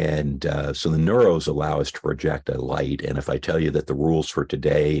 And so the neuros allow us to project a light. And if I tell you that the rules for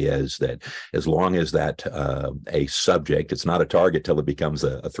today is that as long as that a subject, it's not a target till it becomes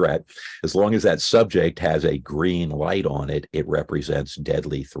a threat, as long as that subject has a green light on it, it represents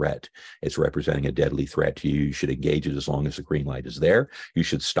deadly threat. It's representing a deadly threat to you. You should engage it as long as the green light is there. You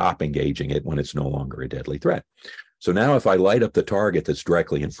should stop engaging it when it's no longer a deadly threat. So now if I light up the target that's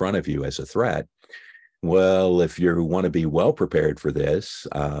directly in front of you as a threat, well, if you want to be well prepared for this,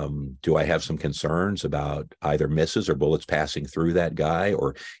 do I have some concerns about either misses or bullets passing through that guy,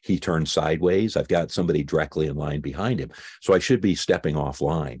 or he turns sideways? I've got somebody directly in line behind him, so I should be stepping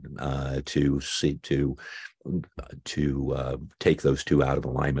offline to take those two out of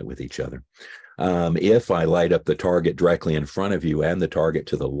alignment with each other. If I light up the target directly in front of you and the target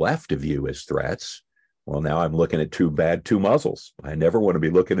to the left of you as threats, well, now I'm looking at two muzzles. I never want to be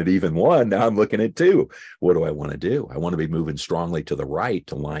looking at even one. Now I'm looking at two. What do I want to do? I want to be moving strongly to the right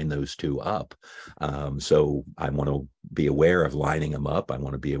to line those two up. So I want to be aware of lining them up. I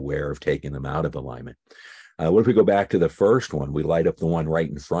want to be aware of taking them out of alignment. What if we go back to the first one? We light up the one right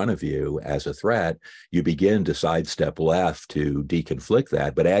in front of you as a threat. You begin to sidestep left to deconflict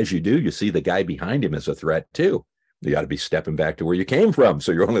that. But as you do, you see the guy behind him as a threat too. You got to be stepping back to where you came from.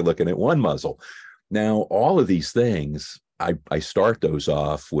 So you're only looking at one muzzle. Now, all of these things, I start those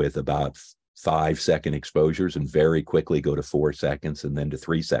off with about 5-second exposures and very quickly go to 4 seconds and then to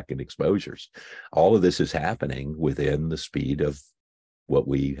 3-second exposures. All of this is happening within the speed of what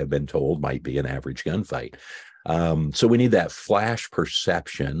we have been told might be an average gunfight. So we need that flash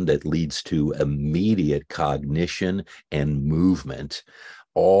perception that leads to immediate cognition and movement,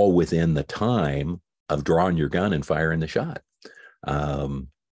 all within the time of drawing your gun and firing the shot.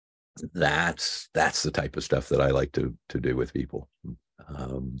 That's the type of stuff that I like to do with people.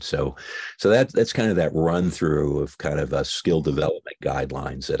 So that's kind of that run through of kind of a skill development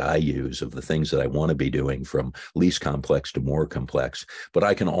guidelines that I use of the things that I want to be doing from least complex to more complex. But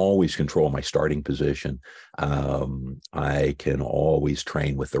I can always control my starting position. I can always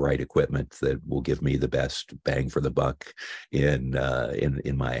train with the right equipment that will give me the best bang for the buck in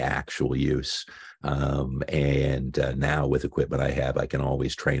my actual use. Now with equipment I have, I can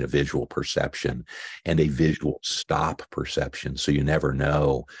always train a visual perception and a visual stop perception. So you never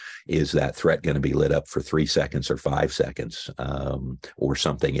know, is that threat going to be lit up for 3 seconds or 5 seconds, or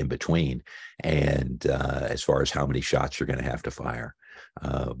something in between? And as far as how many shots you're going to have to fire.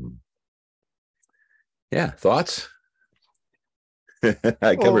 Yeah, thoughts?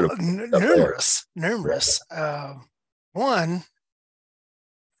 I covered numerous. One,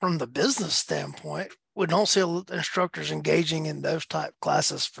 from the business standpoint, we don't see instructors engaging in those type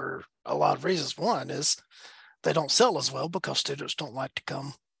classes for a lot of reasons. One is they don't sell as well because students don't like to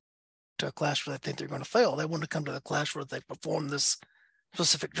come to a class where they think they're going to fail. They want to come to the class where they perform this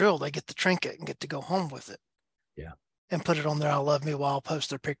specific drill. They get the trinket and get to go home with it. Yeah. And put it on their I Love Me While, post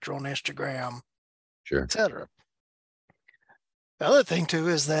their picture on Instagram, sure, etc. The other thing too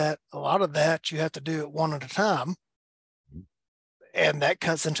is that a lot of that you have to do it one at a time. And that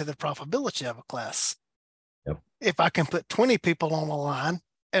cuts into the profitability of a class. Yep. If I can put 20 people on the line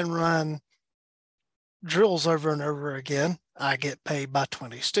and run drills over and over again, I get paid by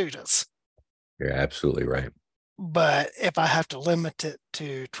 20 students. You're absolutely right. But if I have to limit it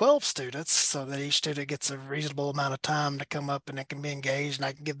to 12 students so that each student gets a reasonable amount of time to come up and they can be engaged and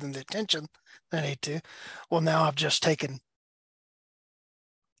I can give them the attention they need to, well, now I've just taken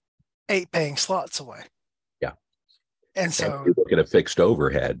 8 paying slots away. And so you look at a fixed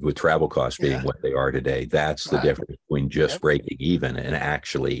overhead with travel costs being what they are today. That's the difference between just breaking even and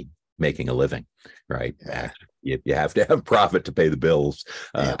actually making a living, right? You have to have profit to pay the bills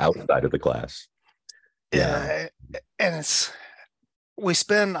outside of the class. And we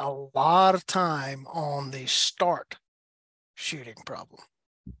spend a lot of time on the start shooting problem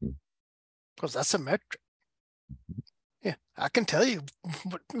because that's a metric. Yeah, I can tell you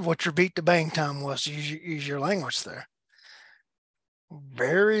what your beat to bang time was. Use your language there.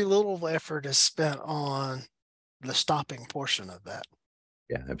 Very little effort is spent on the stopping portion of that.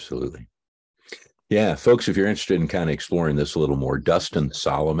 Yeah, absolutely. Yeah, folks, if you're interested in kind of exploring this a little more, Dustin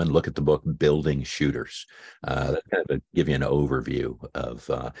Solomon, look at the book Building Shooters. That kind of give you an overview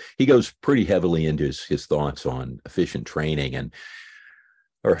of, he goes pretty heavily into his thoughts on efficient training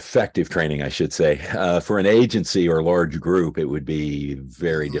or effective training, I should say. For an agency or a large group, it would be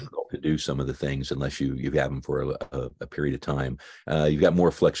very difficult to do some of the things unless you have them for a period of time. You've got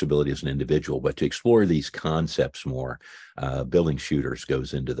more flexibility as an individual, but to explore these concepts more, Building Shooters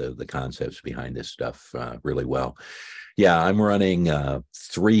goes into the concepts behind this stuff really well. Yeah, I'm running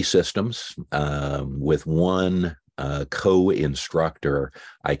 3 systems with one co-instructor.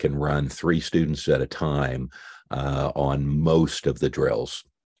 I can run 3 students at a time on most of the drills.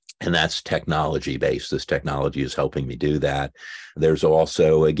 And that's technology based. This technology is helping me do that. There's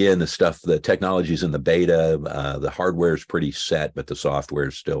also, again, the technology is in the beta. The hardware is pretty set, but the software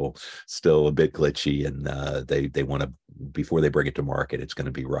is still a bit glitchy, and they want to, before they bring it to market, it's going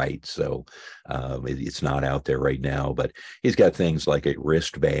to be right. So it's not out there right now. But he's got things like a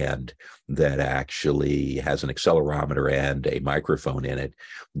wristband that actually has an accelerometer and a microphone in it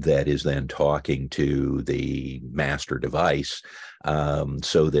that is then talking to the master device,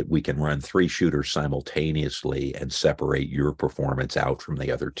 so that we can run 3 shooters simultaneously and separate your performance out from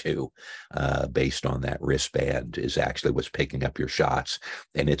the other 2, based on that wristband is actually what's picking up your shots.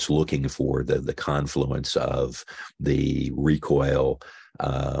 And it's looking for the confluence of the recoil,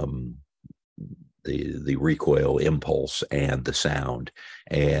 the recoil impulse and the sound.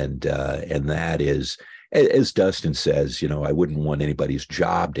 And that is, as Dustin says, I wouldn't want anybody's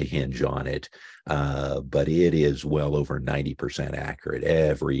job to hinge on it, but it is well over 90% accurate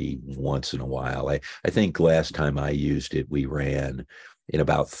every once in a while. I think last time I used it, we ran in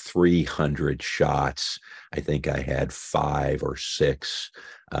about 300 shots. I think I had 5 or 6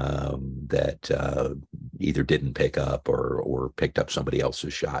 that either didn't pick up or picked up somebody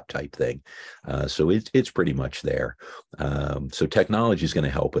else's shot type thing. So it's pretty much there. So technology is going to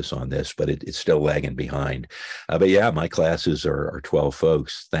help us on this, but it's still lagging behind. But yeah, my classes are 12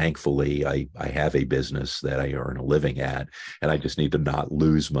 folks. Thankfully, I have a business that I earn a living at, and I just need to not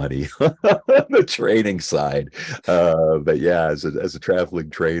lose money on the training side. But yeah, as a traveling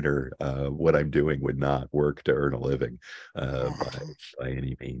trainer, what I'm doing would not work to earn a living by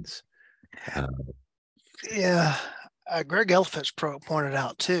any means. Uh, Yeah. Greg Elephant's pointed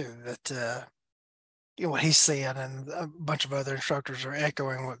out too that what he's seeing, and a bunch of other instructors are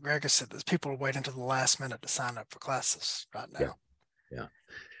echoing what Greg has said, that people are waiting until the last minute to sign up for classes right yeah, now. yeah.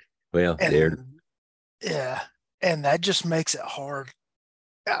 Well, there. And yeah, and that just makes it hard.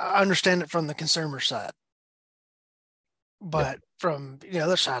 I understand it from the consumer side, Yep. but from the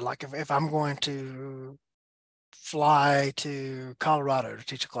other side, like if I'm going to fly to Colorado to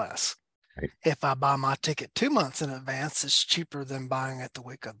teach a class, Right. if I buy my ticket 2 months in advance, it's cheaper than buying it the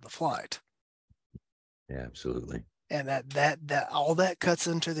week of the flight. Yeah, absolutely. And that all that cuts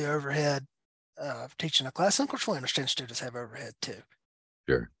into the overhead of teaching a class. And of course, we understand students have overhead too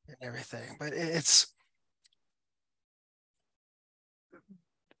Sure. and everything, but it's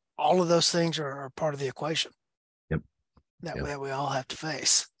all of those things are part of the equation Yep. that Yep. we all have to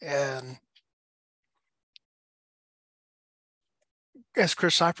face. And as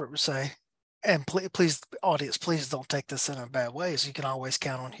Chris Seifert would say, and please, audience, please don't take this in a bad way, is you can always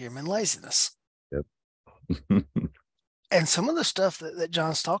count on human laziness. Yep. And some of the stuff that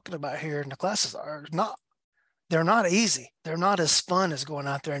John's talking about here in the classes they're not easy. They're not as fun as going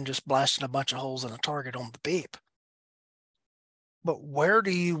out there and just blasting a bunch of holes in a target on the beep. But where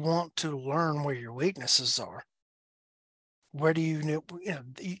do you want to learn where your weaknesses are? Where do you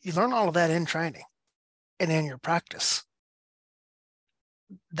learn all of that in training and in your practice.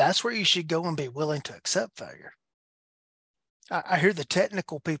 That's where you should go and be willing to accept failure. I hear the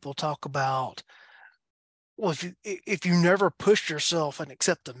technical people talk about, well, if you never push yourself and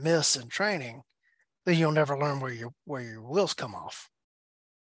accept a miss in training, then you'll never learn where your wheels come off.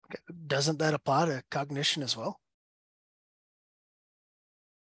 Doesn't that apply to cognition as well?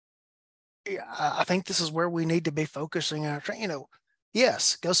 Yeah, I think this is where we need to be focusing our training.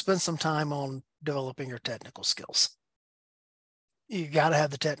 Yes, go spend some time on developing your technical skills. You got to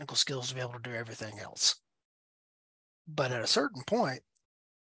have the technical skills to be able to do everything else. But at a certain point,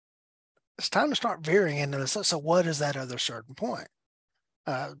 it's time to start veering into this. So what is that other certain point?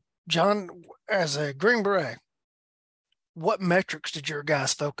 John, as a Green Beret, what metrics did your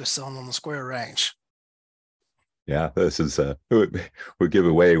guys focus on the square range? Yeah, this is we give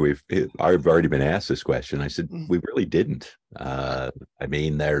away. I've already been asked this question. I said we really didn't. I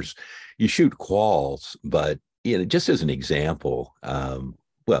mean, you shoot quals, but just as an example,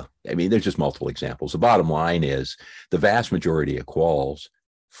 well, I mean, there's just multiple examples. The bottom line is the vast majority of quals,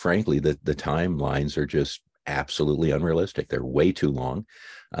 frankly, the timelines are just absolutely unrealistic. They're way too long.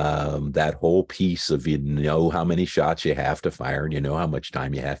 That whole piece of how many shots you have to fire and how much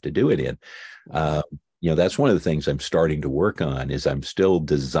time you have to do it in. That's one of the things I'm starting to work on is I'm still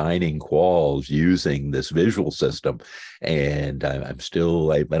designing quals using this visual system. And I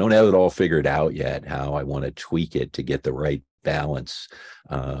don't have it all figured out yet, how I want to tweak it to get the right balance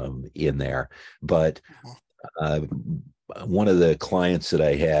in there. But one of the clients that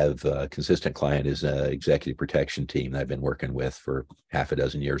I have, a consistent client, is an executive protection team that I've been working with for half a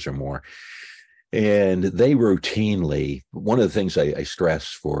dozen years or more. And they routinely, one of the things I stress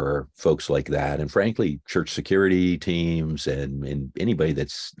for folks like that, and frankly, church security teams and anybody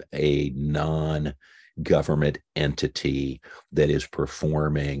that's a non-government entity that is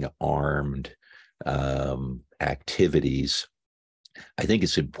performing armed activities, I think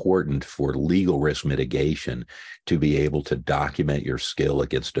it's important for legal risk mitigation to be able to document your skill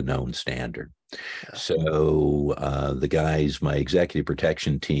against a known standard. Yeah. So the guys, my executive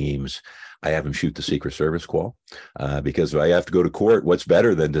protection teams, I have them shoot the Secret Service qual because if I have to go to court, what's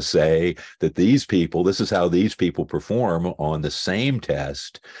better than to say that these people, this is how these people perform on the same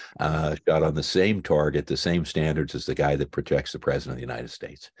test, shot on the same target, the same standards as the guy that protects the President of the United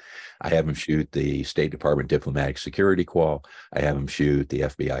States. I have them shoot the State Department Diplomatic Security qual. I have them shoot the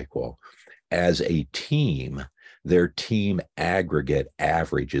FBI qual. As a team, their team aggregate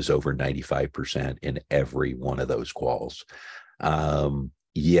average is over 95% in every one of those quals.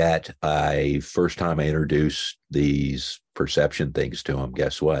 Yet first time I introduced these perception things to them,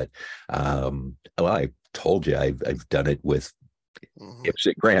 guess what? Well, I told you I've done it with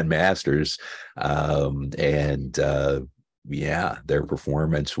IPSC grandmasters, and yeah, their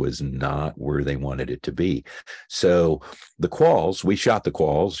performance was not where they wanted it to be. So the quals, we shot the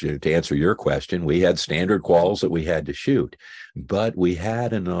quals, to answer your question. We had standard quals that we had to shoot, but we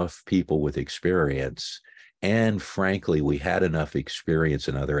had enough people with experience. And frankly, we had enough experience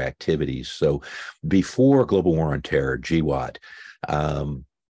in other activities. So before Global War on Terror, GWAT,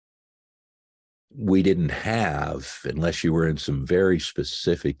 we didn't have, unless you were in some very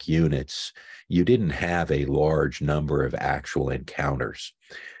specific units, you didn't have a large number of actual encounters.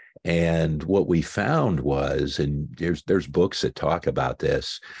 And what we found was, and there's books that talk about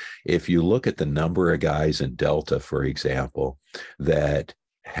this, if you look at the number of guys in Delta, for example, that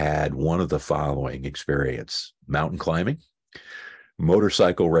had one of the following experience: mountain climbing,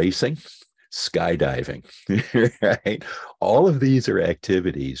 motorcycle racing, skydiving, right? All of these are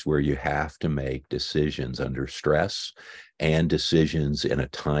activities where you have to make decisions under stress and decisions in a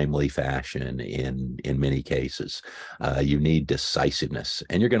timely fashion in many cases. You need decisiveness,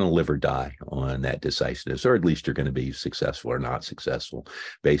 and you're going to live or die on that decisiveness, or at least you're going to be successful or not successful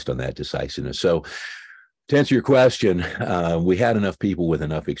based on that decisiveness. So to answer your question, we had enough people with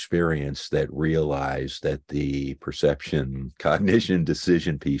enough experience that realized that the perception, cognition,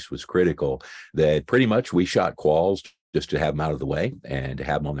 decision piece was critical, that pretty much we shot quals just to have them out of the way and to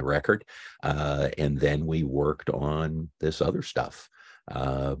have them on the record. And then we worked on this other stuff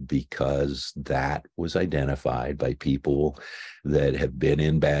because that was identified by people that have been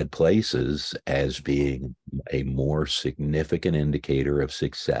in bad places as being a more significant indicator of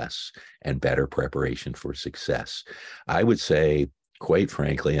success and better preparation for success. I would say, quite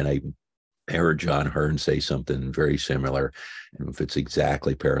frankly, and I heard John Hearn say something very similar, and if it's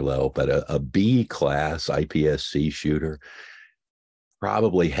exactly parallel, but a B class IPSC shooter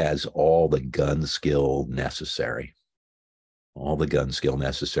probably has all the gun skill necessary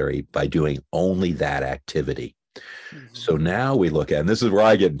by doing only that activity. So now we look at, and this is where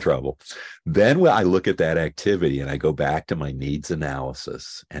I get in trouble. Then when I look at that activity and I go back to my needs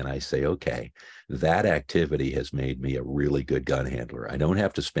analysis and I say, okay, that activity has made me a really good gun handler. I don't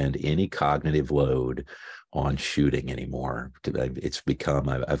have to spend any cognitive load on shooting anymore. It's become,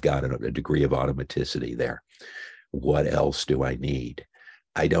 I've got a degree of automaticity there. What else do I need?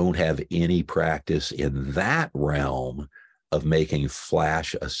 I don't have any practice in that realm of making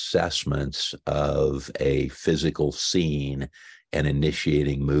flash assessments of a physical scene and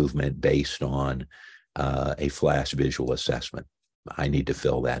initiating movement based on a flash visual assessment. I need to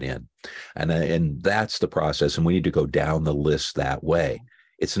fill that in. And that's the process. And we need to go down the list that way.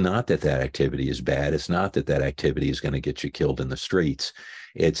 It's not that that activity is bad. It's not that that activity is going to get you killed in the streets.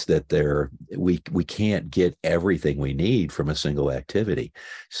 It's that we can't get everything we need from a single activity.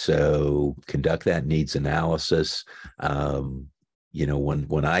 So conduct that needs analysis. When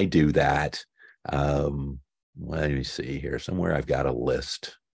I do that, let me see here. Somewhere I've got a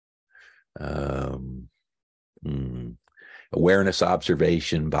list. Awareness,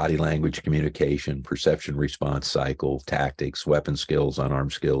 observation, body language, communication, perception, response cycle, tactics, weapon skills,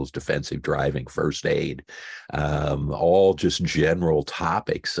 unarmed skills, defensive driving, first aid, all just general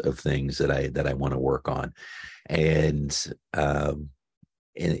topics of things that I want to work on, and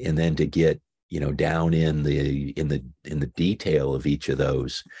then to get down in the detail of each of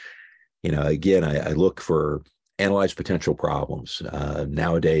those. Again, I look for analyze potential problems.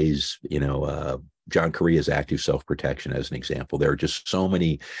 Nowadays, John Correa's active self-protection as an example. There are just so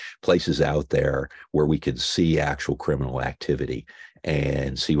many places out there where we can see actual criminal activity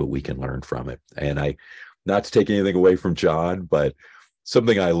and see what we can learn from it. And not to take anything away from John, but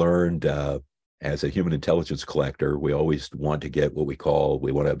something I learned as a human intelligence collector, we always want to get what we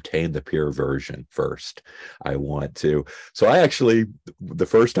want to obtain the peer version first. I want to, so I actually, the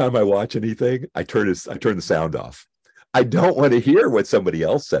first time I watch anything, I turn the sound off. I don't want to hear what somebody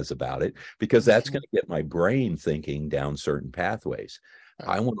else says about it because that's going to get my brain thinking down certain pathways.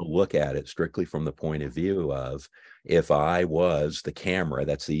 I want to look at it strictly from the point of view of if I was the camera,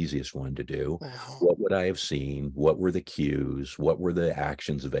 that's the easiest one to do. What would I have seen? What were the cues? What were the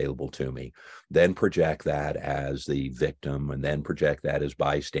actions available to me? Then project that as the victim and then project that as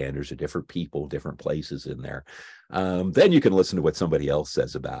bystanders of different people, different places in there. Then you can listen to what somebody else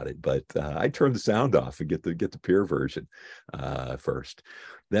says about it. But I turn the sound off and get the peer version first.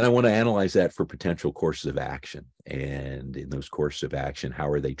 Then I want to analyze that for potential courses of action. And in those courses of action, how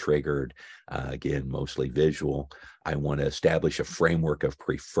are they triggered? Again, mostly visual. I want to establish a framework of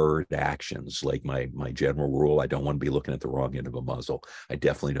preferred actions. Like my general rule, I don't want to be looking at the wrong end of a muzzle. I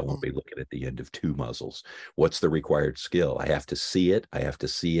definitely don't want to be looking at the end of two muzzles. What's the required skill? I have to see it. I have to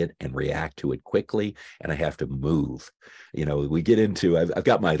see it and react to it quickly. And I have to move. You know, we get into, I've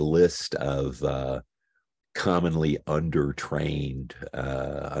got my list of commonly undertrained,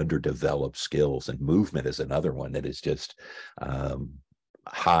 underdeveloped skills, and movement is another one that is just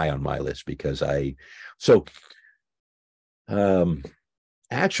high on my list because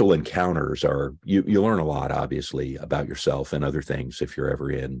actual encounters are, you learn a lot, obviously, about yourself and other things if you're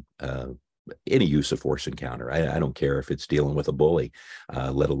ever in any use of force encounter. I don't care if it's dealing with a bully,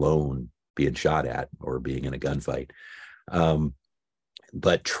 let alone being shot at or being in a gunfight.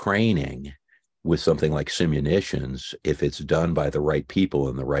 But training with something like simunitions, if it's done by the right people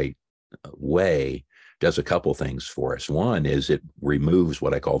in the right way, does a couple things for us. One is it removes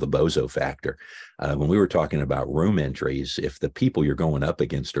what I call the bozo factor. When we were talking about room entries, if the people you're going up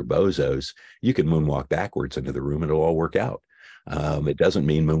against are bozos, you can moonwalk backwards into the room and it'll all work out. It doesn't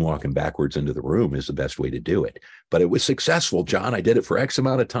mean moonwalking backwards into the room is the best way to do it. But it was successful, John. I did it for X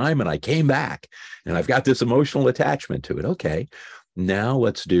amount of time and I came back and I've got this emotional attachment to it. Okay. Now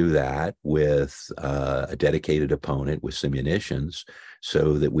let's do that with a dedicated opponent with simunitions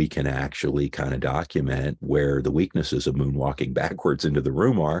so that we can actually kind of document where the weaknesses of moonwalking backwards into the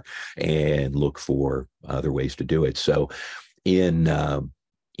room are and look for other ways to do it. So in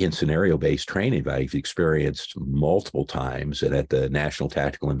scenario-based training, I've experienced multiple times, and at the National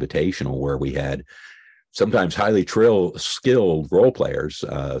Tactical Invitational, where we had sometimes highly skilled role players,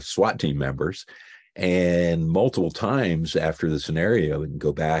 SWAT team members, and multiple times after the scenario, we can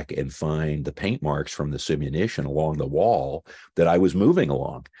go back and find the paint marks from the simunition along the wall that I was moving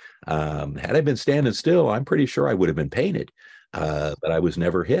along. Had I been standing still, I'm pretty sure I would have been painted, but I was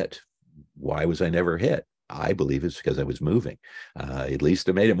never hit. Why was I never hit? I believe it's because I was moving. At least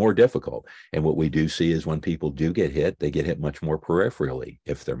it made it more difficult. And what we do see is when people do get hit, they get hit much more peripherally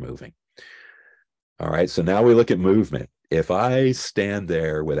if they're moving. All right, so now we look at movement. If I stand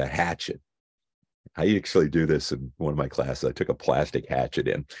there with a hatchet, I actually do this in one of my classes. I took a plastic hatchet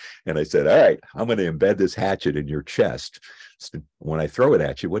in and I said, all right, I'm going to embed this hatchet in your chest. So when I throw it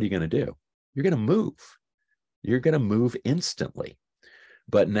at you, what are you going to do? You're going to move. You're going to move instantly.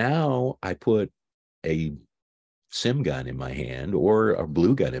 But now I put a sim gun in my hand or a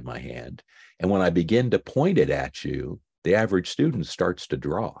blue gun in my hand. And when I begin to point it at you, the average student starts to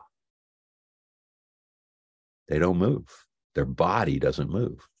draw. They don't move. Their body doesn't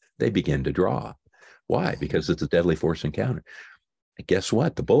move. They begin to draw. Why? Because it's a deadly force encounter. And guess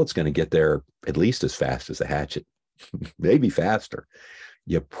what? The bullet's going to get there at least as fast as the hatchet, maybe faster.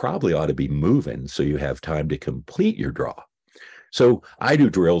 You probably ought to be moving so you have time to complete your draw. So I do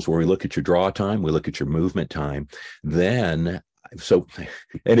drills where we look at your draw time, we look at your movement time. Then, so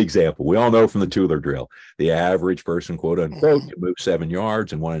an example, we all know from the Tueler drill, the average person, quote unquote, can move 7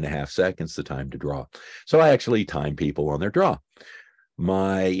 yards in 1.5 seconds, the time to draw. So I actually time people on their draw.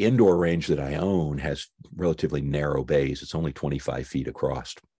 My indoor range that I own has relatively narrow bays. It's only 25 feet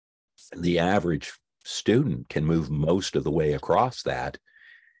across. The average student can move most of the way across that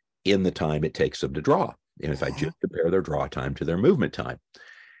in the time it takes them to draw. And if I just compare their draw time to their movement time.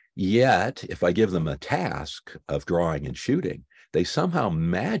 Yet, if I give them a task of drawing and shooting, they somehow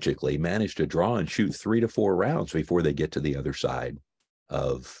magically manage to draw and shoot 3 to 4 rounds before they get to the other side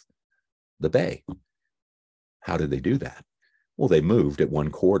of the bay. How did they do that? Well, they moved at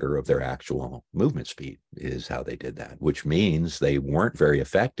 1/4 of their actual movement speed is how they did that, which means they weren't very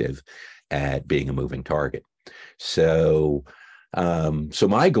effective at being a moving target. So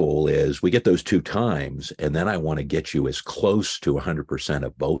my goal is we get those 2 times, and then I want to get you as close to 100%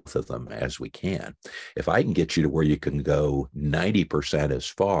 of both of them as we can. If I can get you to where you can go 90% as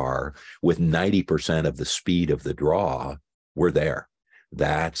far with 90% of the speed of the draw, we're there.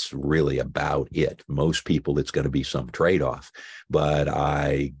 That's really about it. Most people, it's going to be some trade-off. But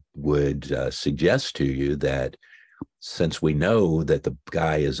I would suggest to you that since we know that the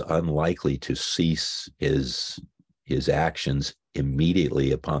guy is unlikely to cease his actions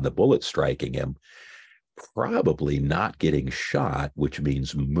immediately upon the bullet striking him, probably not getting shot, which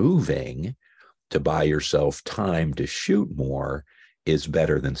means moving to buy yourself time to shoot more, is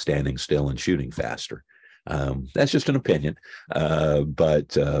better than standing still and shooting faster. That's just an opinion,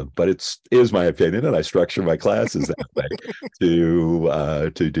 but it's is my opinion, and I structure my classes that way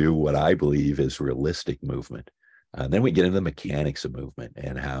to do what I believe is realistic movement. Then we get into the mechanics of movement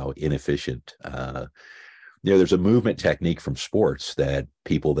and how inefficient. There's a movement technique from sports that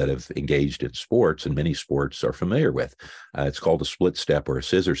people that have engaged in sports and many sports are familiar with. It's called a split step or a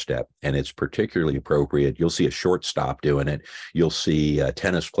scissor step, and it's particularly appropriate. You'll see a shortstop doing it. You'll see a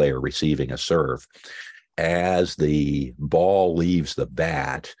tennis player receiving a serve. As the ball leaves the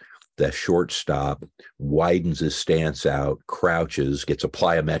bat, the shortstop widens his stance out, crouches, gets a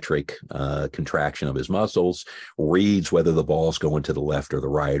plyometric contraction of his muscles, reads whether the ball's going to the left or the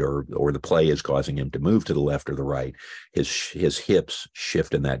right, or the play is causing him to move to the left or the right. His hips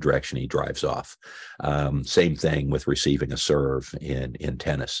shift in that direction. He drives off. Same thing with receiving a serve in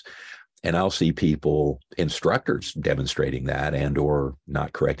tennis. And I'll see people, instructors, demonstrating that and or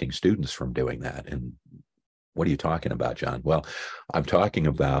not correcting students from doing that. And what are you talking about, John? Well, I'm talking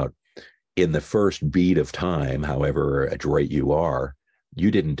about in the first beat of time, however adroit you are, you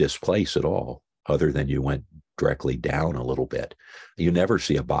didn't displace at all, other than you went directly down a little bit. You never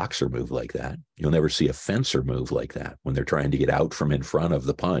see a boxer move like that. You'll never see a fencer move like that when they're trying to get out from in front of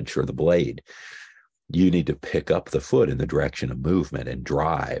the punch or the blade. You need to pick up the foot in the direction of movement and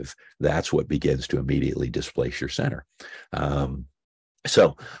drive. That's what begins to immediately displace your center.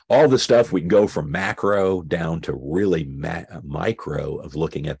 So all the stuff, we can go from macro down to really micro of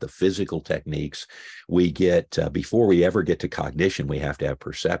looking at the physical techniques. We get, before we ever get to cognition, we have to have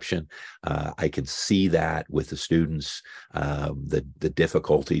perception. I can see that with the students, the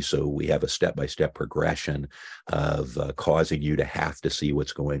difficulty. So we have a step-by-step progression of causing you to have to see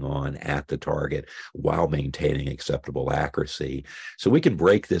what's going on at the target while maintaining acceptable accuracy. So we can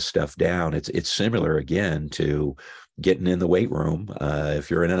break this stuff down. It's similar again to getting in the weight room. If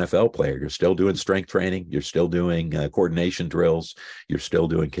you're an NFL player, you're still doing strength training, you're still doing coordination drills, you're still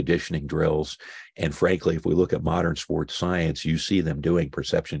doing conditioning drills. And frankly, if we look at modern sports science, you see them doing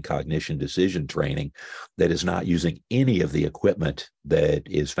perception, cognition, decision training that is not using any of the equipment that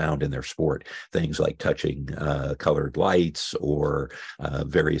is found in their sport. Things like touching colored lights or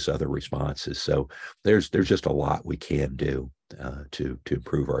various other responses. So there's just a lot we can do to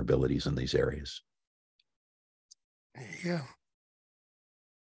improve our abilities in these areas. Yeah.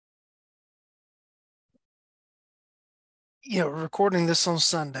 Recording this on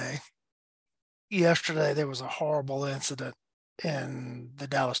Sunday. Yesterday, there was a horrible incident in the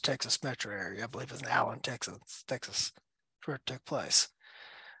Dallas, Texas metro area. I believe it's in Allen, Texas, where it took place.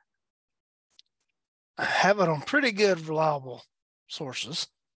 I have it on pretty good, reliable sources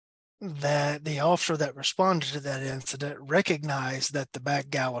that the officer that responded to that incident recognized that the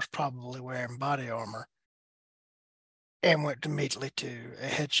bad guy was probably wearing body armor and went immediately to a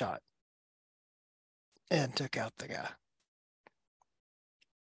headshot and took out the guy.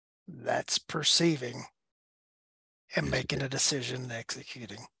 That's perceiving and making a decision and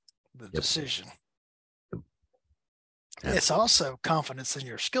executing the decision. Yep. It's also confidence in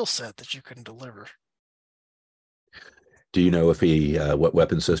your skill set that you can deliver. Do you know if he what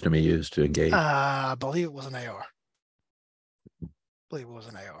weapon system he used to engage? I believe it was an AR.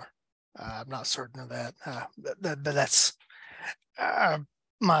 I'm not certain of that, but that's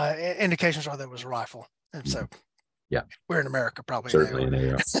my indications are that it was a rifle, and so yeah, we're in America, probably certainly an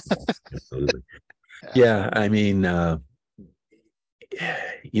AR. Absolutely. Yeah, I mean,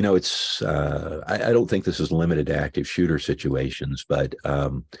 it's I don't think this is limited to active shooter situations, but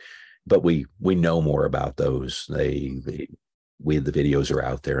we know more about those. The videos are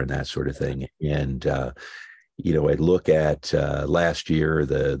out there and that sort of thing, and I look at last year,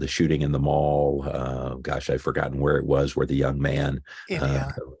 the shooting in the mall. Gosh, I've forgotten where it was, where the young man,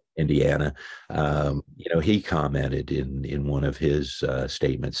 Indiana, he commented in one of his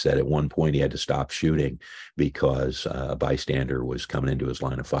statements that at one point he had to stop shooting because a bystander was coming into his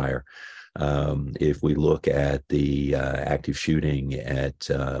line of fire. If we look at the active shooting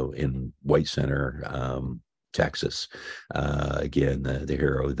in White Center, Texas. Again, the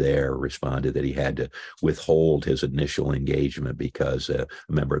hero there responded that he had to withhold his initial engagement because a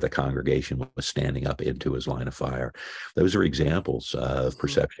member of the congregation was standing up into his line of fire. Those are examples of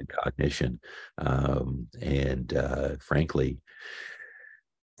perception, cognition, and frankly,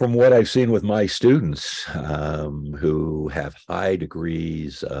 From what I've seen with my students who have high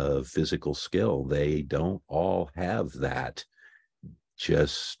degrees of physical skill, they don't all have that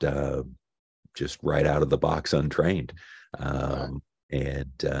just just right out of the box untrained. Right. Um,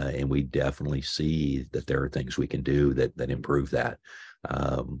 and we definitely see that there are things we can do that improve that.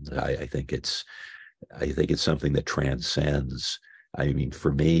 I think it's something that transcends. I mean,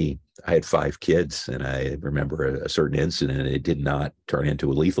 for me, I had 5 kids, and I remember a certain incident. It did not turn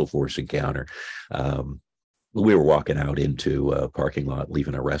into a lethal force encounter. Um, we were walking out into a parking lot,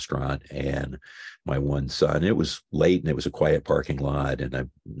 leaving a restaurant, and my one son, it was late and it was a quiet parking lot, and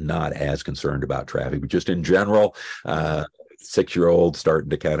I'm not as concerned about traffic, but just in general, Mhm. 6-year-old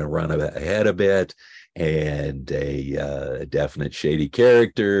starting to kind of run ahead a bit, and a definite shady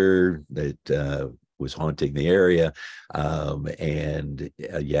character that was haunting the area.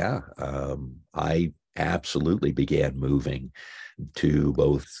 I absolutely began moving to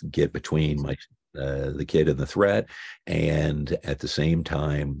both get between the kid and the threat, and at the same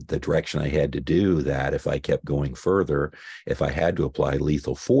time, the direction I had to do that, if I kept going further, if I had to apply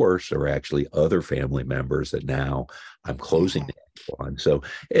lethal force, there were actually other family members that now I'm closing Mhm. on. So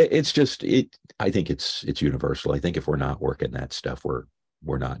it's just it. I think it's universal. I think if we're not working that stuff, we're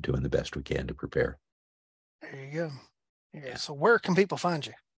not doing the best we can to prepare. There you go. Yeah. Yeah. So where can people find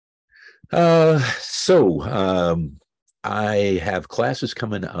you? So I have classes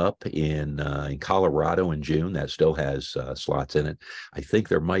coming up in Colorado in June. That still has slots in it. I think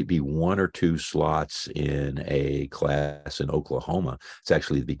there might be 1 or 2 slots in a class in Oklahoma. It's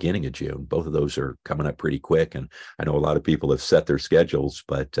actually the beginning of June. Both of those are coming up pretty quick, and I know a lot of people have set their schedules,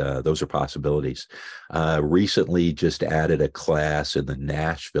 but those are possibilities. Recently, just added a class in the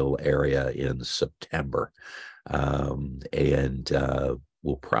Nashville area in September, and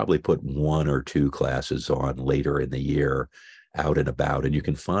we'll probably put 1 or 2 classes on later in the year out and about. And you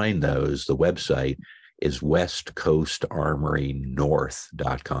can find those. The website is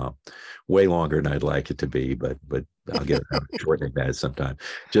westcoastarmorynorth.com. Way longer than I'd like it to be, but I'll get around to shortening that sometime.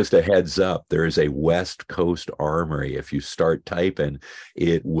 Just a heads up, there is a West Coast Armory. If you start typing,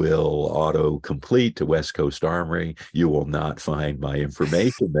 it will auto complete to West Coast Armory. You will not find my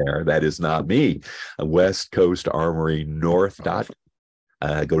information there. That is not me. West Coast Armory North.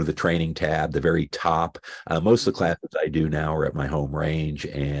 Go to the training tab, the very top. Most of the Mhm. classes I do now are at my home range,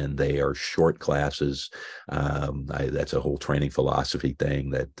 and they are short classes. That's a whole training philosophy thing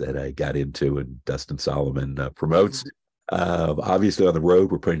that I got into, and Dustin Solomon promotes. Mhm. Obviously, on the road,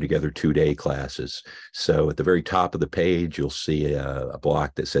 we're putting together 2-day classes. So at the very top of the page, you'll see a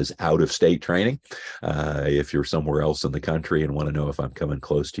block that says out of state training. If you're somewhere else in the country and want to know if I'm coming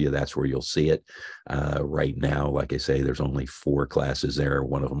close to you, that's where you'll see it. Right now, like I say, there's only 4 classes there.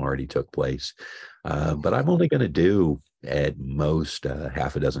 One of them already took place. But I'm only going to do at most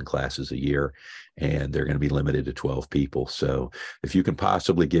half a dozen classes a year, and they're going to be limited to 12 people. So if you can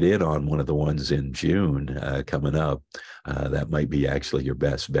possibly get in on one of the ones in June coming up, that might be actually your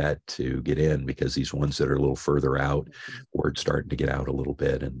best bet to get in, because these ones that are a little further out, Mhm. word's starting to get out a little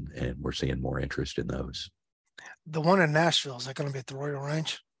bit, and we're seeing more interest in those. The one in Nashville, is that going to be at the Royal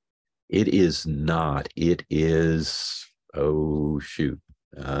Range? It is not. It is, oh shoot.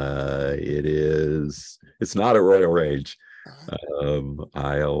 It's not a Royal Range. Uh,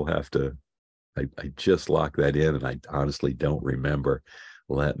 I'll have to, I just locked that in, and I honestly don't remember.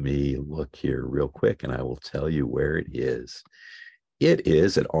 Let me look here real quick and I will tell you where it is. It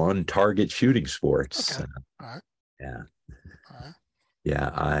is at On Target Shooting Sports. okay. All right. Yeah. All right.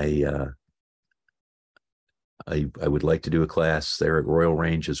 Yeah. I would like to do a class there at Royal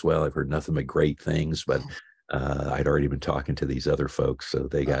Range as well. I've heard nothing but great things, but Mhm. I'd already been talking to these other folks, so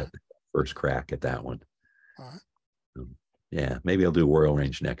they All got right. first crack at that one. All right. Yeah, maybe I'll do Royal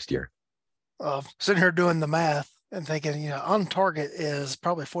Range next year. Sitting here doing the math and thinking, on target is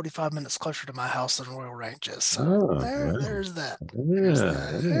probably 45 minutes closer to my house than Royal Range is. So Oh, there, well, there's that. There's yeah,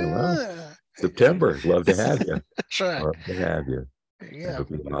 that. yeah, well, Yeah. September. Love to have you. That's right. Love to have you. That Yeah. would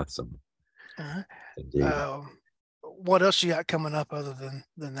be awesome. All right. Indeed. What else you got coming up other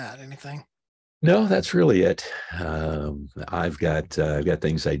than that? Anything? No, that's really it. I've got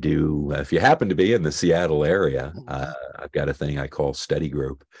things I do. If you happen to be in the Seattle area, Mhm. I've got a thing I call Study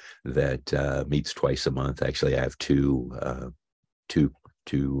Group that meets twice a month. Actually, I have two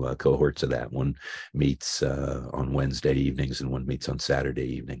two cohorts of that. One meets on Wednesday evenings and one meets on Saturday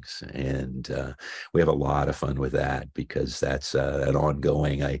evenings. And we have a lot of fun with that because that's an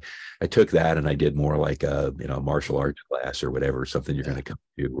ongoing. I took that and I did more like a martial arts class or whatever, something you're going to come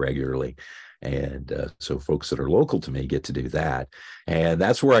to regularly. And so folks that are local to me get to do that. And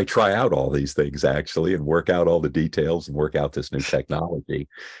that's where I try out all these things actually and work out all the details and work out this new technology.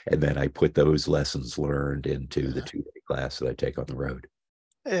 And then I put those lessons learned into the 2-day class that I take on the road.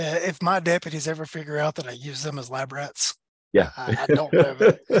 If my deputies ever figure out that I use them as lab rats, Yeah. I don't know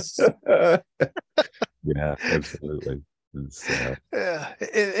it. Yeah, absolutely.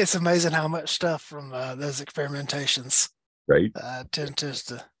 It's amazing how much stuff from those experimentations right. tends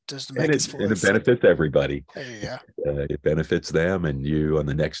to And make its it voice. benefits everybody. Yeah. It benefits them, and you on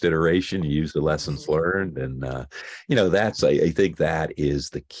the next iteration, you use the lessons learned, and that's I think that is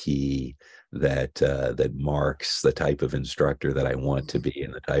the key that marks the type of instructor that I want to be,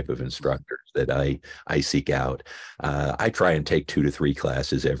 and the type of instructors that I seek out. I try and take 2 to 3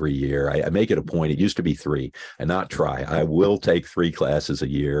 classes every year. I make it a point. It used to be 3, and not try. I will take 3 classes a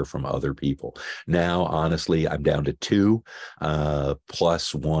year from other people. Now, honestly, I'm down to 2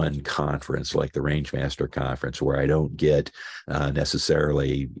 plus 1 conference, like the Range Master Conference, where I don't get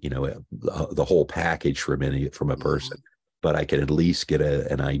necessarily the whole package from a person. But I can at least get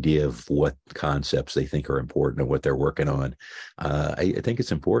an idea of what concepts they think are important and what they're working on. I think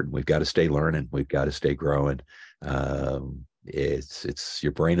it's important. We've got to stay learning. We've got to stay growing. It's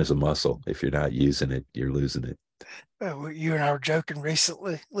your brain is a muscle. If you're not using it, you're losing it. You and I were joking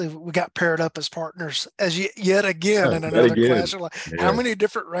recently. We got paired up as partners as yet again in another class. Like, how many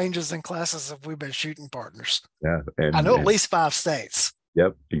different ranges and classes have we been shooting partners? Yeah, I know at least 5 states.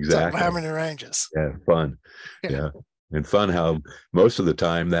 Yep, exactly. So how many ranges? Yeah, fun. Yeah. And fun how most of the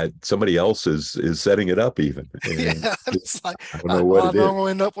time that somebody else is setting it up even. Yeah, it's like, I don't know what it is. I'm going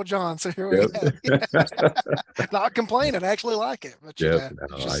to end up with John, so here we go. Yeah. Not complaining, I actually like it. But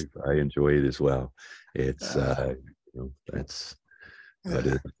I enjoy it as well. It's that's what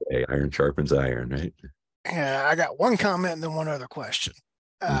it is. Iron sharpens iron, right? Yeah, I got one comment and then one other question.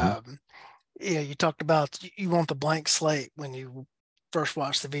 You talked about you want the blank slate when you first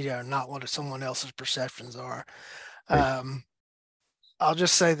watch the video and not what someone else's perceptions are. Right. I'll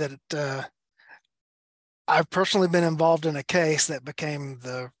just say that I've personally been involved in a case that became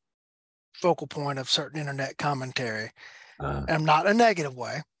the focal point of certain internet commentary. And not in a negative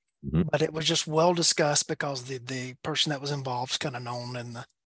way, but it was just well discussed because the person that was involved is kind of known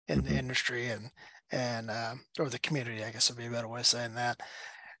in the industry and or the community, I guess would be a better way of saying that.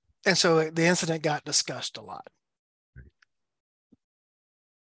 And so the incident got discussed a lot.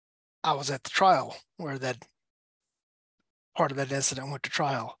 I was at the trial where that part of that incident went to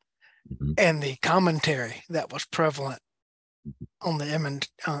trial, and the commentary that was prevalent on the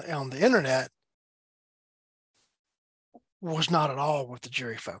internet was not at all what the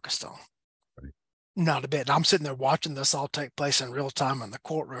jury focused on. Right. Not a bit. And I'm sitting there watching this all take place in real time in the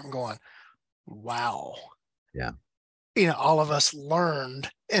courtroom going, wow. Yeah. All of us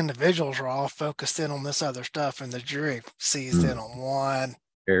learned individuals are all focused in on this other stuff, and the jury seized in on one.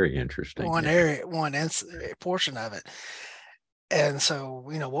 Very interesting. One area, one portion of it. And so,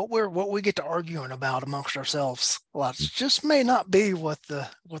 what we get to arguing about amongst ourselves a lot just may not be what the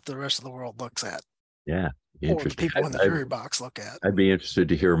rest of the world looks at. Yeah. Or the people in the jury box look at. I'd be interested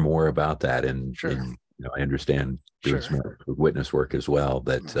to hear more about that. And, I understand doing some witness work as well,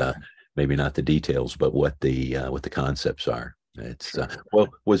 that maybe not the details, but what the concepts are. It's well,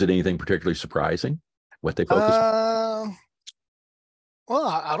 was it anything particularly surprising what they focused on? Well,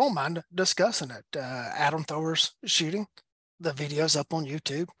 I don't mind discussing it. Adam Thor's shooting. The video's up on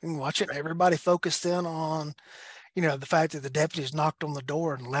YouTube. You can watch it. Everybody focused in on, the fact that the deputies knocked on the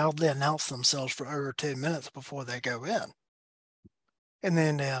door and loudly announced themselves for over 2 minutes before they go in. And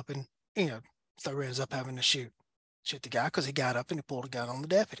then Thor ends up having to shoot the guy because he got up and he pulled a gun on the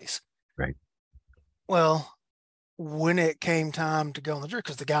deputies. Right. Well, when it came time to go on the jury,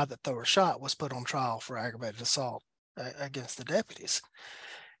 because the guy that Thor shot was put on trial for aggravated assault against the deputies,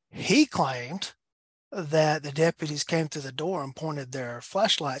 he claimed that the deputies came to the door and pointed their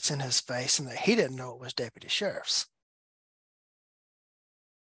flashlights in his face and that he didn't know it was deputy sheriffs.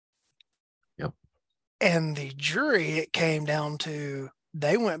 Yep. And the jury, it came down to,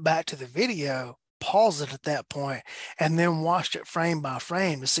 they went back to the video, paused it at that point, and then watched it frame by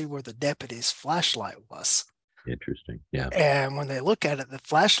frame to see where the deputy's flashlight was. Interesting. Yeah. And when they look at it, the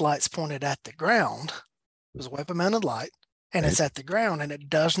flashlight's pointed at the ground. It was a weapon mounted light, and it's at the ground, and it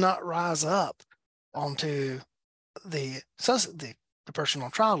does not rise up onto the person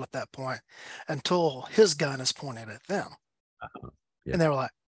on trial at that point until his gun is pointed at them. Yeah. And they were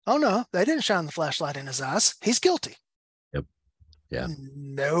like, oh no, they didn't shine the flashlight in his eyes. He's guilty. Yep. Yeah.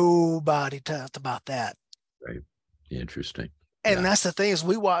 Nobody talked about that. Right. Interesting. And Yeah. that's the thing is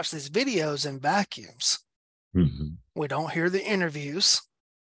we watch these videos in vacuums. Mhm. We don't hear the interviews.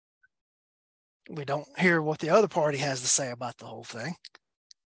 We don't hear what the other party has to say about the whole thing.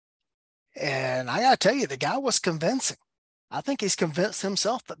 And I got to tell you, the guy was convincing. I think he's convinced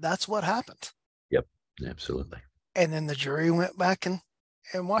himself that that's what happened. Yep. Absolutely. And then the jury went back and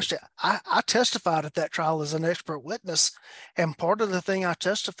watched it. I testified at that trial as an expert witness. And part of the thing I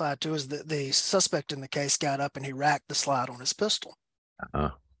testified to is that the suspect in the case got up and he racked the slide on his pistol.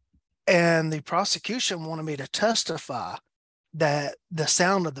 Uh-huh. And the prosecution wanted me to testify that the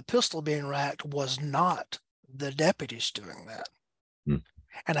sound of the pistol being racked was not the deputies doing that. Hmm.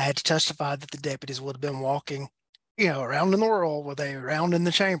 And I had to testify that the deputies would have been walking, around in the world, were they around in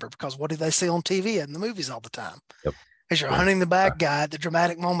the chamber? Because what do they see on TV and the movies all the time? Yep. As you're Right. hunting the bad guy, at the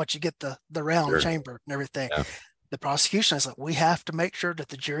dramatic moment, you get the round Sure. chamber and everything. Yeah. The prosecution is like, we have to make sure that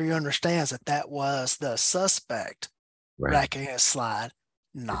the jury understands that that was the suspect Right. racking his slide,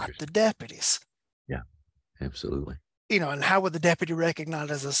 not the deputies. Yeah, absolutely. And how would the deputy recognize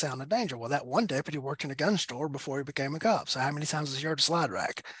it as a sound of danger? Well, that one deputy worked in a gun store before he became a cop. So how many times has he heard a slide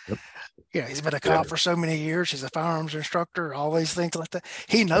rack? Yep. He's been a cop for so many years. He's a firearms instructor, all these things like that.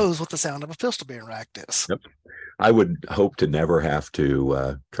 He knows what the sound of a pistol being racked is. Yep. I would hope to never have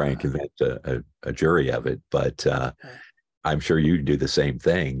to try and convince a jury of it, but I'm sure you do the same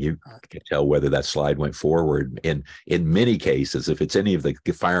thing. You can tell whether that slide went forward. In many cases, if it's any of the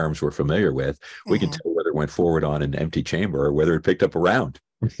firearms we're familiar with, we can tell whether it went forward on an empty chamber or whether it picked up a round.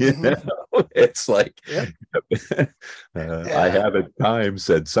 It's like, yep. I have at times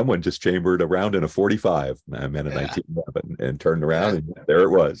said someone just chambered a round in a 45. I meant a 1911 and turned around and there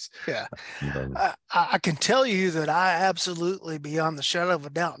it was. Yeah. I can tell you that I absolutely, beyond the shadow of a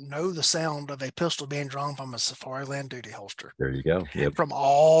doubt, know the sound of a pistol being drawn from a Safariland duty holster. There you go. Yep. From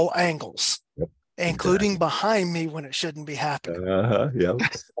all angles, yep. including behind me when it shouldn't be happening. Yep.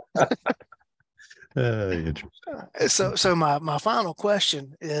 Interesting. So my final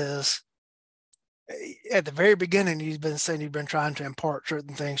question is, at the very beginning, you've been saying you've been trying to impart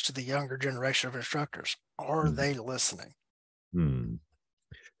certain things to the younger generation of instructors. Are they listening?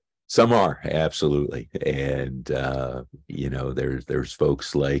 Some are, absolutely. And, there's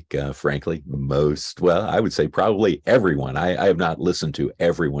folks like, frankly, I would say probably everyone. I have not listened to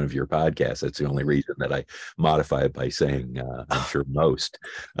every one of your podcasts. That's the only reason that I modify it by saying, I'm sure most.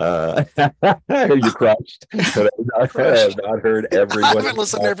 You crushed. But I have not heard every one. I haven't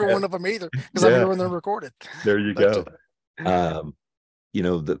listened to every one of them either, because I'm here when they're recorded. There you go.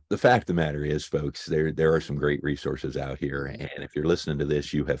 The fact of the matter is, folks, there are some great resources out here, and if you're listening to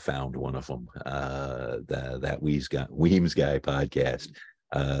this, you have found one of them. That Weems Guy podcast.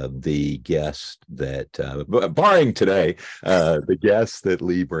 The guest that, barring today, the guests that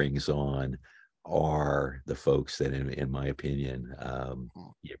Lee brings on are the folks that, in my opinion,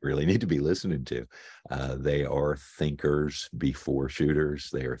 you really need to be listening to. They are thinkers before shooters.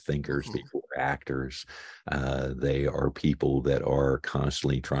 They are thinkers before actors. They are people that are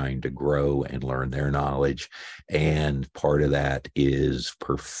constantly trying to grow and learn their knowledge. And part of that is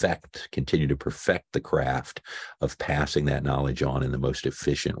continue to perfect the craft of passing that knowledge on in the most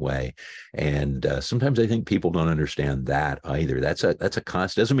efficient way. And sometimes I think people don't understand that either. That's a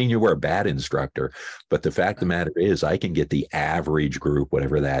constant. Doesn't mean you were a bad instructor, but the fact of the matter is I can get the average group,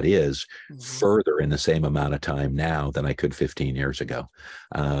 whatever that is, further in the same amount of time now than I could 15 years ago.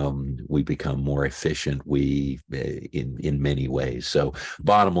 We become more efficient, in many ways. So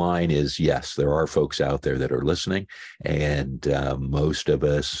bottom line is, yes, there are folks out there that are listening, and most of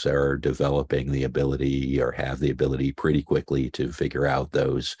us are developing the ability or have the ability pretty quickly to figure out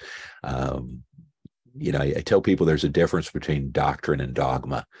those. I tell people there's a difference between doctrine and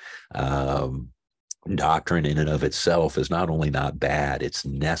dogma. Doctrine in and of itself is not only not bad, it's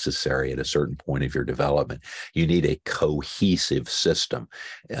necessary at a certain point of your development. You need a cohesive system.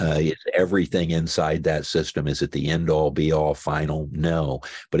 Is everything inside that system, is it the end all be all final? No.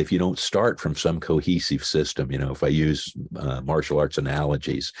 But if you don't start from some cohesive system, if I use martial arts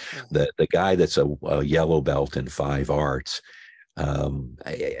analogies, the guy that's a yellow belt in 5 arts,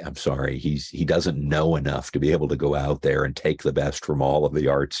 I'm sorry, he doesn't know enough to be able to go out there and take the best from all of the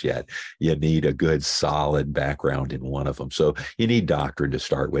arts yet. You need a good solid background in one of them. So you need doctrine to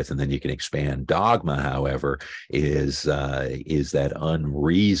start with, and then you can expand. Dogma, however, is that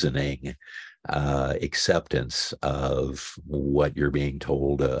unreasoning acceptance of what you're being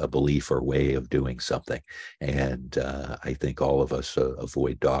told, a belief or way of doing something. And I think all of us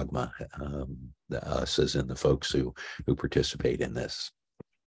avoid dogma, us as in the folks who participate in this.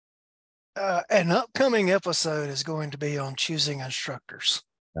 An upcoming episode is going to be on choosing instructors.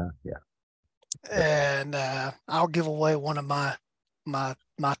 Yeah. And I'll give away one of my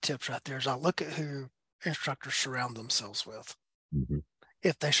tips right there is I look at who instructors surround themselves with. Mm-hmm.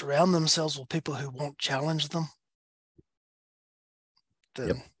 If they surround themselves with people who won't challenge them, then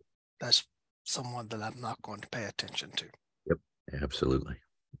Yep. that's someone that I'm not going to pay attention to. Yep, absolutely.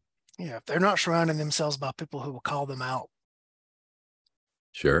 Yeah, if they're not surrounding themselves by people who will call them out,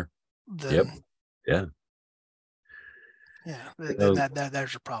 Sure. Yep. then Yeah.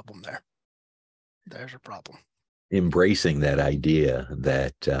 there's a problem there. There's a problem. Embracing that idea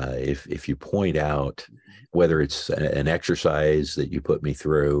that if you point out, whether it's an exercise that you put me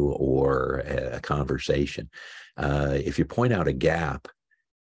through or a conversation, if you point out a gap,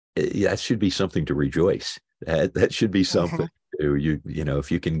 that should be something to rejoice. That should be something to you know, if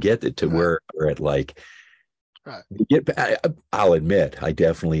you can get it to where we're at, like, right. I'll admit, I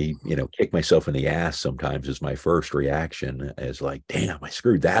definitely, kick myself in the ass sometimes as my first reaction, as like, damn, I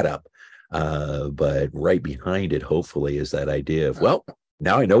screwed that up. But right behind it, hopefully, is that idea of, well,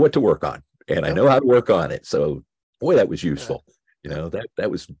 now I know what to work on, and I know how to work on it. So, boy, that was useful.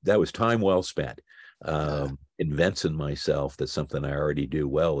 That was time well spent. Convincing myself that something I already do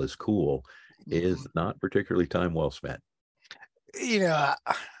well is cool is not particularly time well spent. I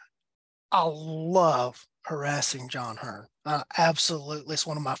love harassing John Hearn. Absolutely. It's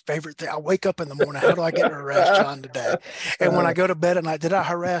one of my favorite things. I wake up in the morning. How do I get to harass John today? And when I go to bed at night, did I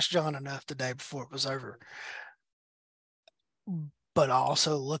harass John enough today before it was over? But I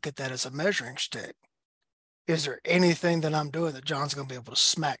also look at that as a measuring stick. Is there anything that I'm doing that John's going to be able to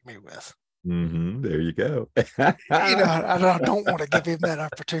smack me with? Mm-hmm. There you go. I don't want to give him that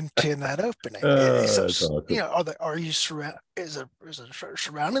opportunity in that opening. So, awesome. Are you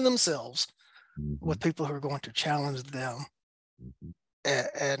surrounding themselves with people who are going to challenge them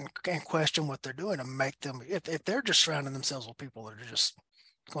and question what they're doing and make them, if they're just surrounding themselves with people that are just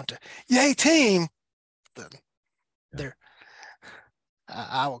going to, yay team, then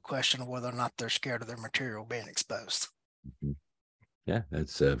I would question whether or not they're scared of their material being exposed. Yeah,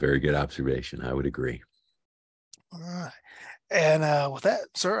 that's a very good observation. I would agree. All right. And with that,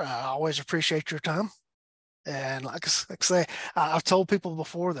 sir, I always appreciate your time. And like I say, I've told people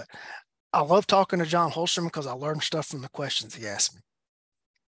before that I love talking to John Holschen because I learned stuff from the questions he asked me.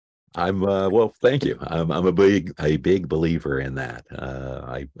 Well, thank you. I'm a big believer in that.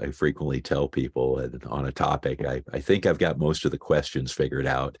 I frequently tell people on a topic, I think I've got most of the questions figured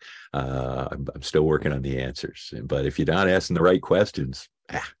out. I'm still working on the answers, but if you're not asking the right questions,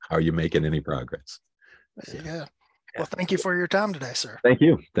 how are you making any progress? Yeah. Well, thank you for your time today, sir. Thank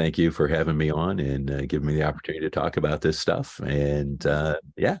you. Thank you for having me on and giving me the opportunity to talk about this stuff. And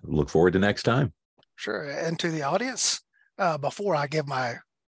look forward to next time. Sure. And to the audience, before I give my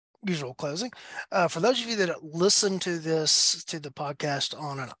usual closing, for those of you that listen to the podcast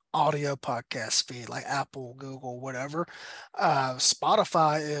on an audio podcast feed like Apple, Google, whatever,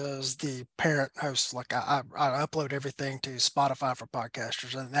 Spotify is the parent host. Like I upload everything to Spotify for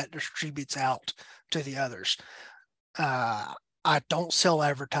podcasters, and that distributes out to the others. I don't sell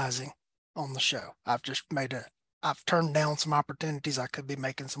advertising on the show. I've turned down some opportunities. I could be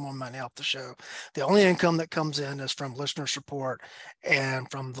making some more money off the show. The only income that comes in is from listener support and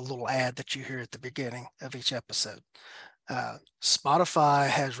from the little ad that you hear at the beginning of each episode. Spotify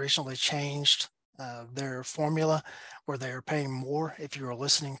has recently changed their formula where they are paying more if you are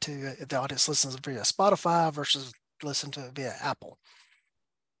listening to, if the audience listens via Spotify versus listen to it via Apple.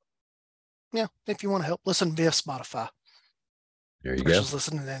 Yeah, if you want to help, listen via Spotify. There you versus go.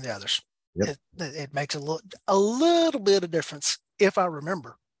 listening to the others. Yep. It makes a little bit of difference if I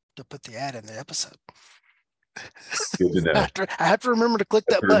remember to put the ad in the episode. Good to know. I have to remember to click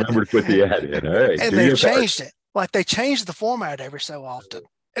that button. Remember to put the ad in. All right. And they've changed it. Like they changed the format every so often.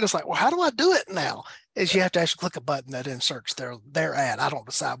 And it's like, well, how do I do it now? Is you have to actually click a button that inserts their ad. I don't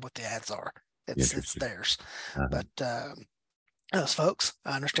decide what the ads are. It's theirs. But us folks,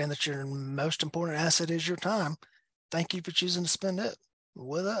 I understand that your most important asset is your time. Thank you for choosing to spend it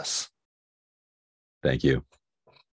with us. Thank you.